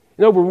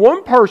 And over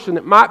one person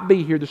that might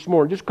be here this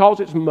morning just because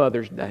it's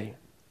Mother's Day.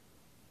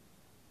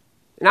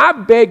 And I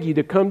beg you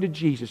to come to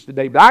Jesus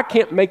today, but I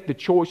can't make the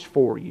choice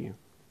for you.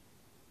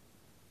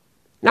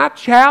 And I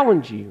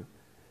challenge you.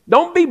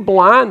 Don't be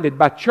blinded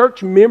by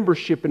church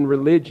membership and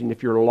religion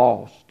if you're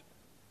lost.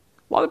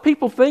 A lot of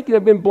people think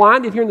they've been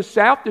blinded here in the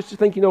South just to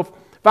think, if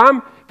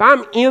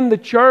I'm in the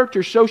church or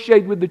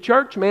associated with the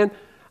church, man,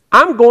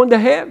 I'm going to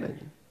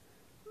heaven.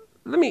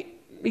 Let me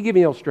give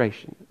you an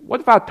illustration. What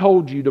if I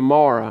told you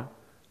tomorrow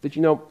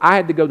that, I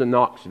had to go to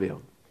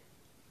Knoxville?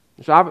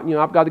 So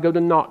I've got to go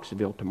to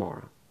Knoxville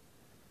tomorrow.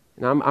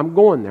 And I'm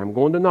going there. I'm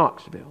going to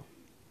Knoxville.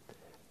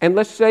 And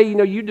let's say,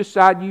 you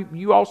decide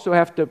you also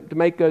have to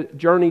make a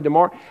journey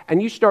tomorrow, and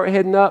you start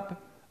heading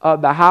up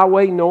the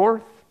highway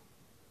north,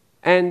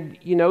 and,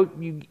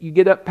 you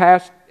get up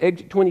past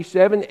exit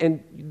 27,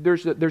 and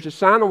there's a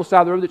sign on the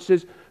side of the road that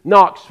says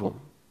Knoxville.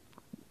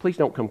 Please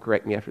don't come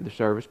correct me after the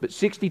service, but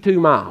 62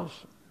 miles.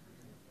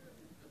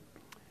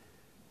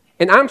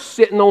 And I'm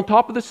sitting on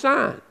top of the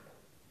sign.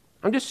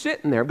 I'm just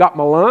sitting there. I've got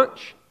my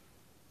lunch.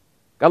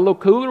 Got a little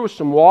cooler with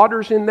some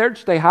waters in there to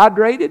stay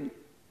hydrated.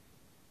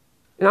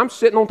 And I'm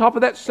sitting on top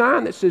of that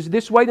sign that says,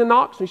 this way to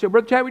Knoxville. He said,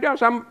 Brother Chadwick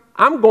Downs,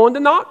 I'm going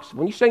to Knoxville.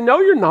 When you say, no,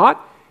 you're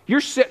not,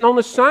 you're sitting on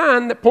the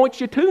sign that points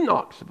you to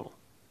Knoxville.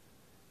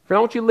 Friend, I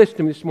want you to listen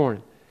to me this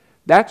morning.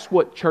 That's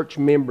what church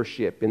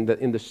membership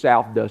in the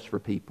South does for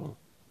people.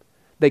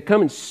 They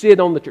come and sit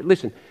on the church.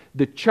 Listen,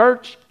 the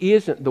church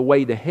isn't the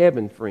way to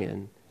heaven,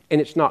 friend,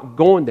 and it's not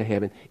going to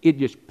heaven. It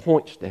just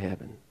points to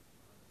heaven.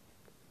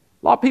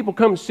 A lot of people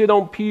come and sit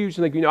on pews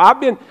and they go,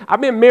 I've been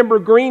a member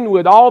of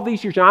Greenwood all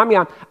these years.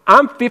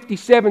 I'm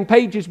 57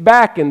 pages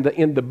back in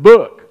the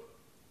book.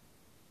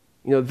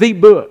 The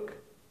book,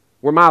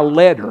 where my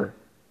letter.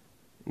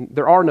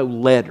 There are no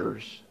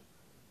letters.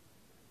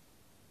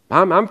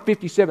 I'm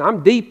 57.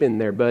 I'm deep in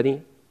there,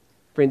 buddy.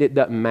 Friend, it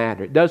doesn't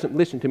matter. It doesn't.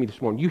 Listen to me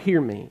this morning. You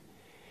hear me.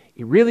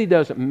 It really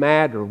doesn't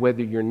matter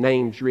whether your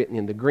name's written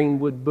in the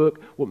Greenwood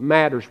book. What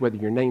matters is whether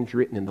your name's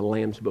written in the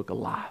Lamb's Book of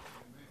Life.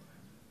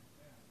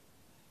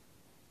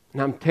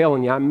 And I'm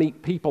telling you, I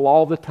meet people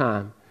all the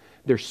time.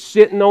 They're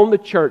sitting on the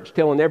church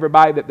telling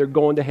everybody that they're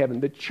going to heaven.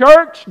 The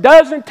church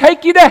doesn't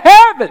take you to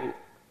heaven.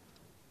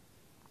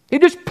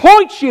 It just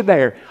points you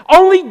there.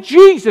 Only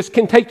Jesus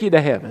can take you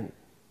to heaven.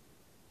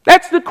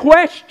 That's the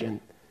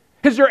question.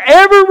 Has there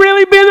ever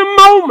really been a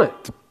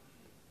moment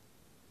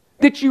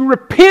that you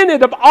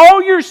repented of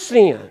all your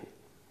sin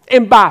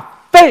and by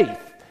faith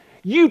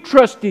you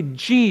trusted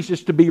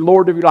Jesus to be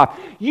Lord of your life?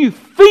 You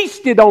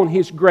feasted on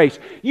His grace.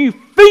 You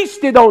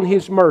feasted on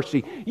His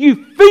mercy.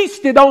 You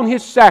feasted on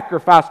His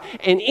sacrifice.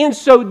 And in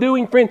so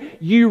doing, friend,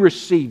 you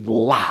received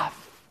life.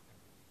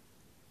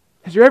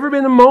 Has there ever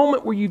been a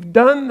moment where you've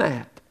done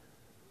that?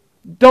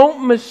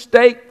 Don't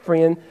mistake,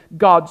 friend,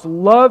 God's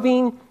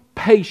loving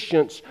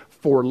patience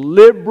for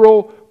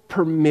liberal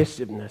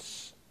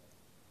permissiveness.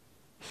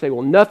 You say,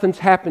 well, nothing's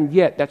happened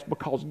yet. That's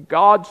because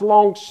God's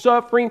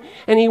long-suffering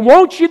and He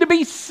wants you to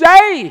be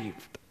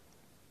saved.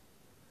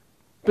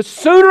 But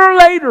sooner or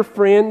later,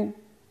 friend,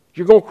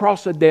 you're going to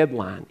cross a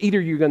deadline.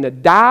 Either you're going to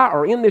die,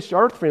 or in this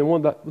earth, friend,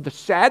 one of the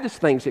saddest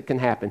things that can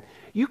happen,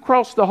 you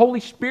cross the Holy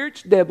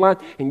Spirit's deadline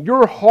and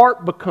your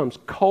heart becomes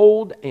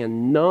cold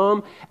and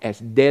numb, as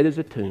dead as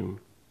a tomb.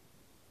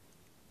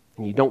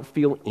 And you don't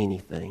feel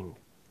anything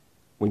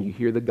when you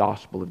hear the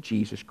gospel of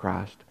Jesus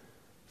Christ.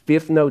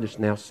 Fifth, notice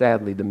now,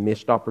 sadly, the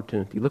missed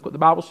opportunity. Look what the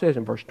Bible says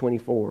in verse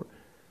 24.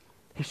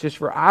 He says,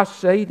 for I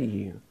say to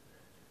you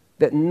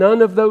that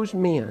none of those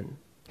men,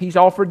 he's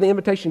offered the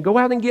invitation, go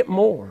out and get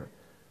more.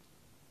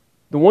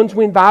 The ones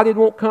we invited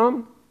won't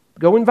come.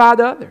 Go invite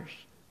others.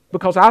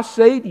 Because I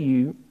say to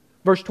you,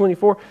 verse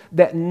 24,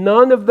 that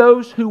none of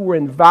those who were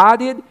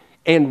invited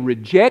and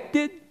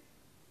rejected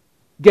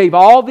gave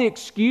all the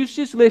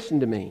excuses. Listen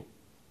to me.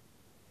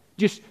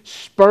 Just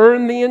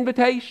spurn the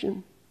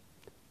invitation.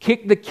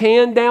 Kicked the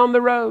can down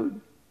the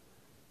road.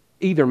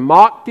 Either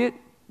mocked it,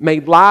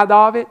 made light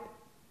of it,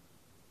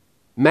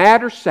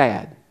 mad or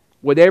sad,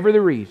 whatever the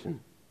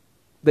reason.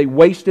 They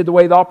wasted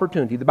away the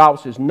opportunity. The Bible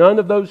says, none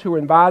of those who are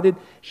invited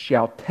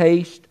shall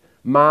taste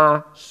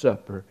my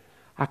supper.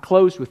 I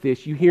close with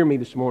this. You hear me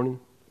this morning.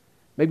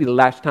 Maybe the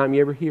last time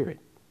you ever hear it.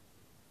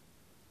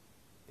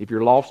 If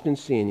you're lost in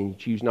sin and you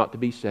choose not to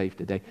be saved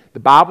today. The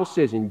Bible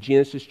says in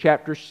Genesis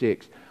chapter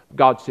 6,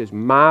 God says,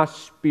 my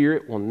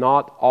spirit will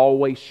not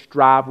always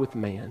strive with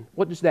man.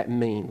 What does that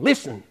mean?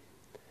 Listen,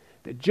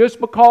 that just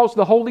because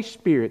the Holy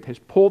Spirit has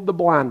pulled the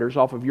blinders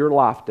off of your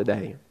life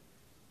today,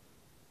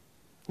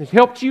 has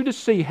helped you to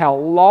see how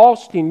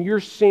lost in your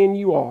sin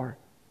you are,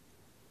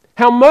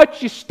 how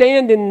much you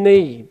stand in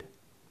need,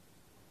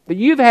 that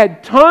you've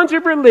had tons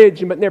of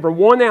religion but never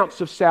 1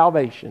 ounce of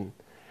salvation.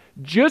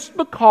 Just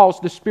because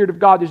the Spirit of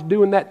God is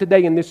doing that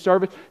today in this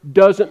service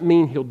doesn't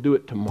mean He'll do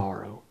it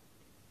tomorrow.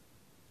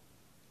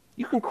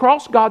 You can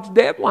cross God's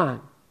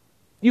deadline.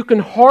 You can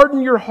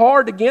harden your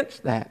heart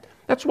against that.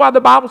 That's why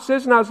the Bible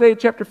says in Isaiah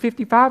chapter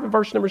 55 and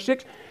verse number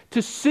 6,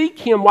 to seek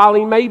Him while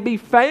He may be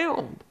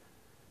found,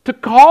 to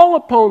call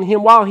upon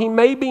Him while He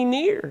may be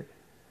near.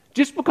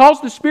 Just because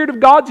the Spirit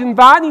of God's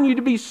inviting you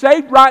to be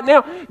saved right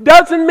now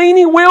doesn't mean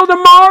He will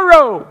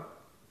tomorrow.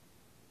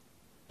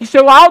 You say,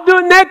 well, I'll do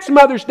it next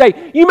Mother's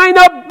Day. You may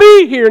not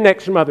be here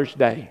next Mother's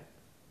Day.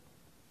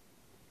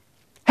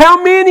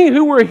 How many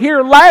who were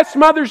here last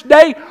Mother's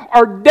Day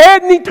are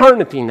dead in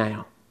eternity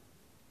now?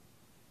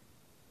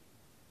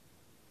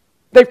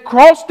 They've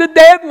crossed a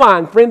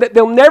deadline, friend, that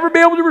they'll never be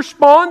able to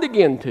respond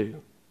again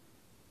to.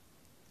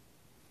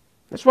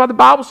 That's why the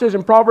Bible says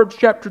in Proverbs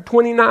chapter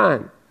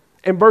 29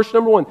 and verse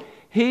number 1,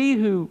 he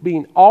who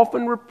being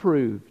often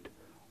reproved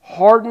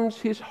hardens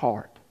his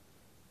heart,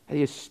 that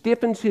is,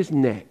 stiffens his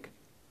neck,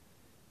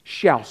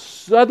 shall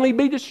suddenly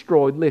be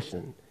destroyed,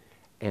 listen,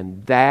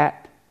 and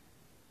that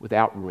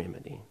without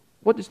remedy.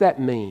 What does that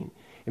mean?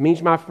 It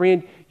means, my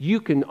friend, you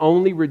can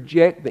only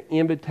reject the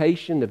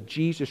invitation of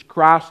Jesus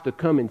Christ to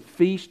come and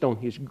feast on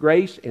His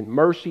grace and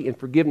mercy and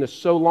forgiveness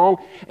so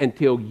long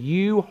until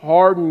you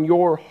harden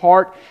your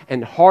heart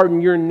and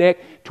harden your neck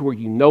to where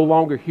you no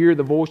longer hear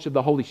the voice of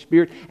the Holy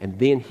Spirit, and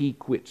then He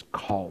quits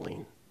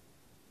calling.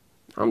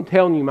 I'm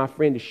telling you, my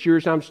friend, as sure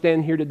as I'm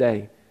standing here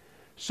today,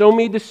 so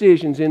many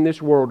decisions in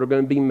this world are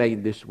going to be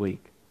made this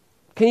week.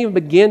 Can't even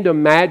begin to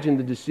imagine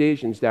the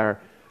decisions that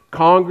our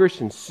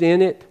Congress and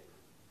Senate,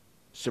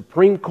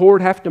 Supreme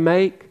Court have to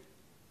make.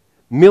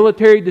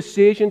 military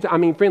decisions. I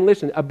mean, friend,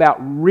 listen, about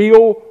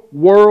real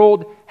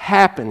world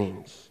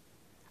happenings.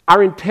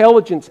 Our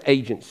intelligence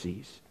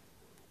agencies,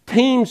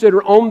 teams that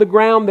are on the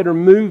ground that are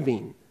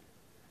moving,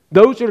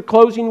 those that are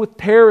closing with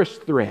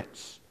terrorist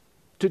threats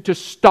to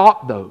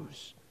stop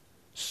those.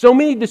 So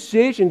many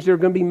decisions that are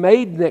going to be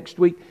made next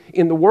week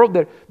in the world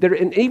that are,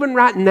 and even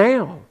right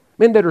now,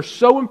 man, that are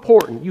so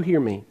important. You hear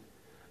me?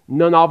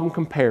 None of them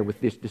compare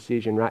with this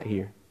decision right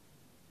here.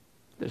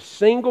 The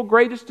single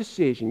greatest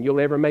decision you'll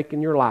ever make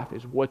in your life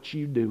is what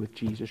you do with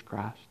Jesus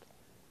Christ.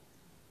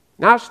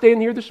 Now I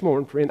stand here this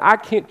morning, friend. I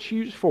can't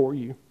choose for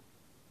you.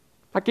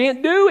 I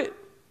can't do it.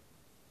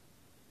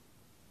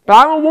 But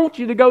I don't want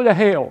you to go to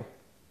hell.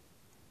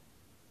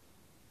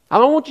 I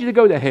don't want you to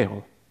go to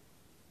hell.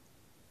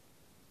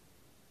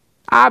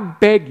 I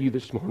beg you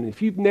this morning,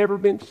 if you've never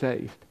been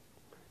saved,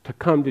 to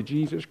come to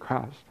Jesus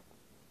Christ.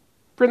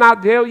 Friend, I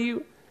tell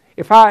you,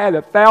 if I had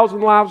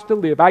 1,000 lives to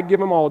live, I'd give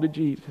them all to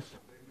Jesus.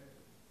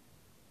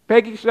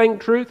 Peggy's saying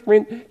truth,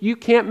 friend. You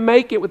can't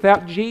make it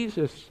without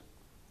Jesus.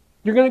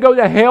 You're going to go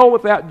to hell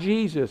without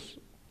Jesus.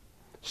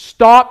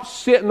 Stop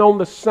sitting on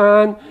the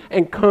sign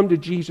and come to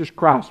Jesus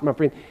Christ, my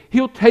friend.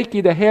 He'll take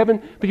you to heaven,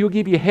 but He'll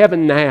give you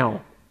heaven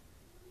now.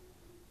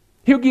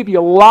 He'll give you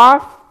a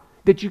life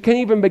that you can't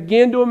even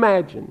begin to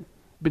imagine.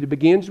 But it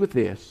begins with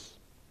this.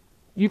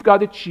 You've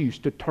got to choose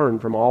to turn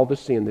from all the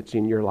sin that's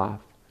in your life.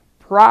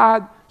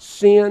 Pride,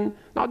 sin,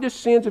 not just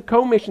sins of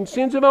commission,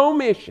 sins of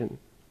omission.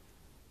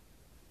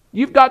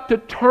 You've got to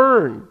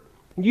turn.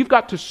 You've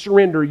got to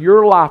surrender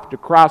your life to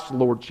Christ's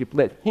Lordship.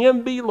 Let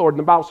Him be Lord. And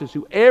the Bible says,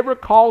 whoever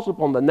calls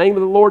upon the name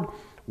of the Lord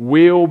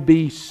will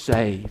be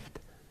saved.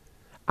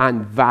 I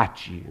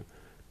invite you,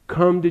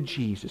 come to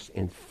Jesus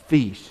and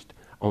feast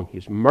on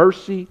His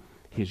mercy,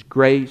 His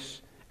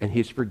grace, and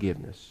His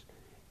forgiveness.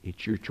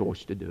 It's your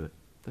choice to do it.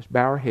 Let's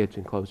bow our heads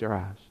and close our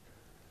eyes.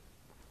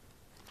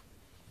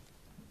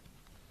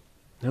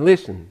 Now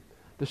listen,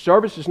 the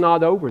service is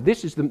not over.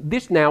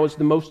 This now is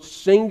the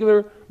most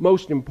singular,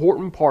 most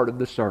important part of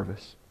the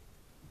service.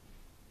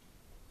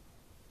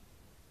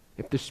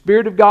 If the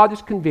Spirit of God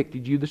has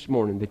convicted you this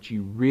morning that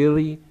you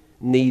really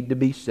need to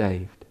be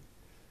saved,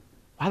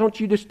 why don't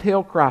you just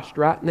tell Christ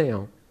right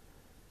now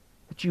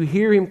that you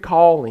hear Him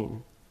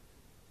calling?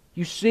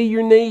 You see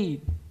your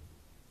need.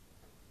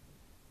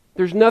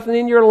 There's nothing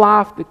in your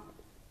life that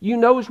you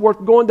know is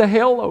worth going to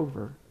hell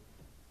over.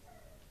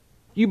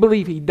 You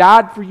believe He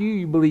died for you.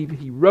 You believe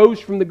He rose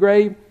from the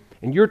grave.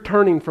 And you're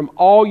turning from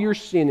all your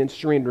sin and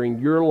surrendering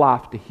your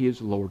life to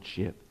His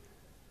Lordship.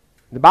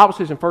 The Bible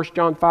says in 1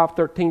 John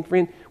 5:13,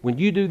 friend, when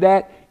you do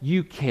that,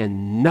 you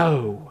can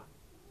know.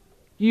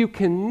 You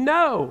can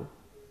know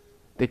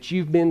that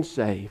you've been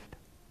saved.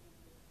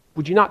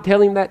 Would you not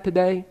tell Him that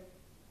today?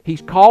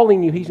 He's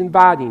calling you. He's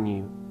inviting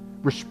you.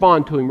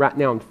 Respond to Him right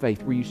now in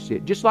faith where you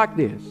sit. Just like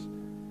this.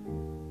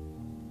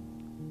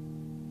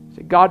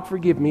 Say, God,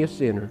 forgive me, a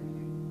sinner.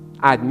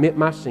 I admit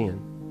my sin.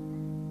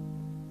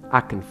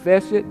 I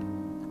confess it.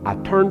 I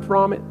turn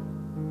from it.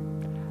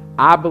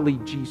 I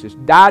believe Jesus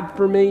died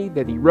for me,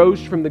 that He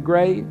rose from the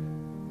grave.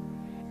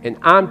 And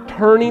I'm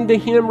turning to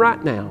Him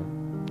right now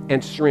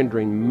and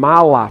surrendering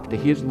my life to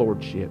His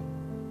Lordship.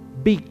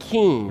 Be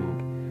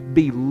King.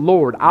 Be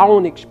Lord. I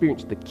want to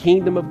experience the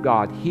kingdom of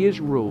God, His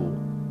rule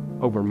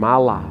over my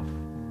life.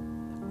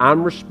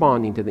 I'm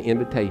responding to the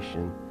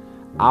invitation.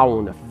 I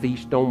want to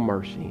feast on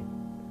mercy.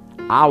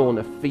 I want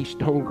to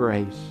feast on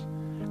grace.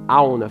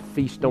 I want to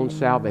feast on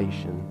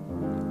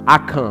salvation. I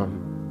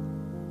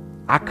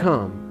come. I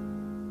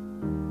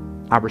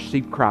come. I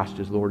receive Christ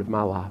as Lord of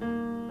my life.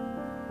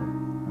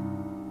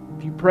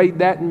 If you prayed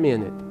that in a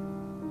minute,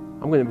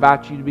 I'm going to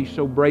invite you to be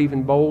so brave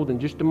and bold in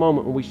just a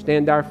moment when we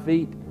stand to our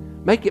feet.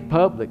 Make it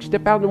public.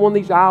 Step out into one of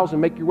these aisles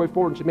and make your way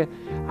forward and say,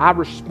 man, I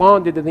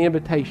responded to the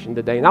invitation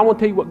today. And I want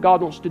to tell you what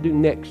God wants to do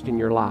next in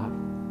your life.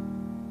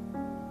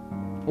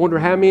 I wonder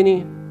how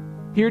many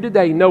here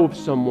today know of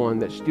someone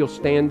that still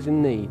stands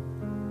in need.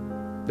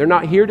 They're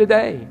not here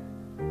today.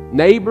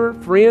 Neighbor,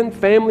 friend,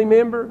 family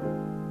member.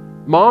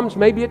 Moms,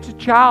 maybe it's a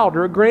child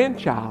or a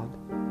grandchild.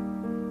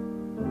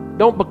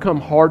 Don't become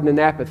hardened and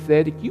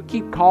apathetic. You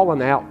keep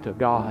calling out to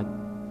God.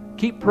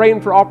 Keep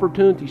praying for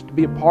opportunities to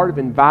be a part of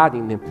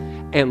inviting them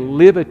and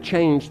live a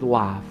changed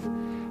life.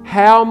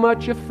 How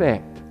much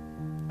effect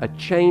a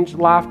changed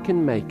life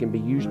can make and be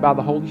used by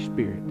the Holy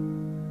Spirit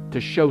to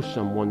show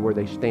someone where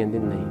they stand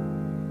in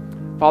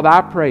need. Father,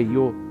 I pray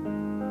You'll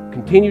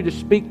continue to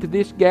speak to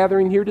this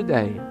gathering here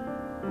today.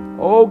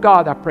 Oh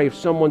God, I pray if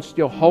someone's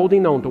still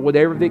holding on to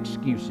whatever the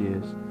excuse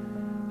is,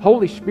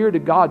 Holy Spirit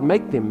of God,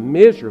 make them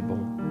miserable.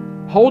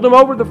 Hold them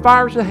over the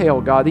fires of hell,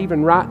 God,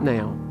 even right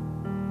now.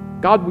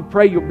 God, we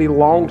pray You'll be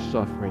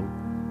long-suffering.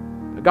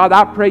 God,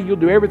 I pray You'll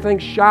do everything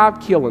shy of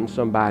killing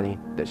somebody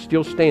that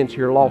still stands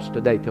here lost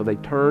today till they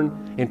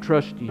turn and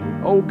trust You.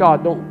 Oh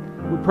God,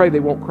 we pray they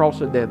won't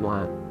cross a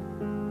deadline.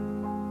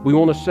 We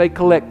want to say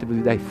collectively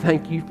today,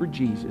 thank You for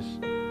Jesus.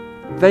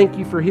 Thank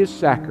You for His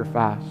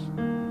sacrifice.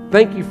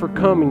 Thank You for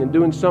coming and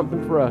doing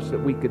something for us that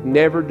we could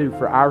never do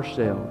for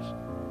ourselves.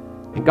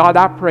 And God,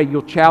 I pray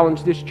You'll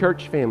challenge this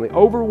church family.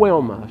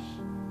 Overwhelm us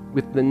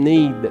with the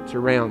need that's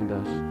around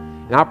us.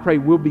 And I pray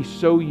we'll be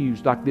so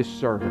used like this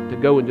servant to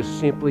go and just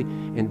simply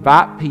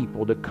invite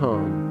people to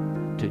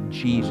come to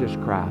Jesus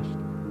Christ.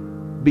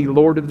 Be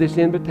Lord of this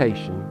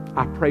invitation.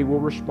 I pray we'll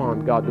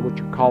respond, God, to what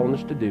you're calling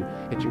us to do.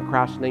 It's in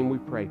Christ's name we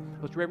pray.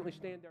 Let's reverently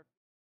stand there.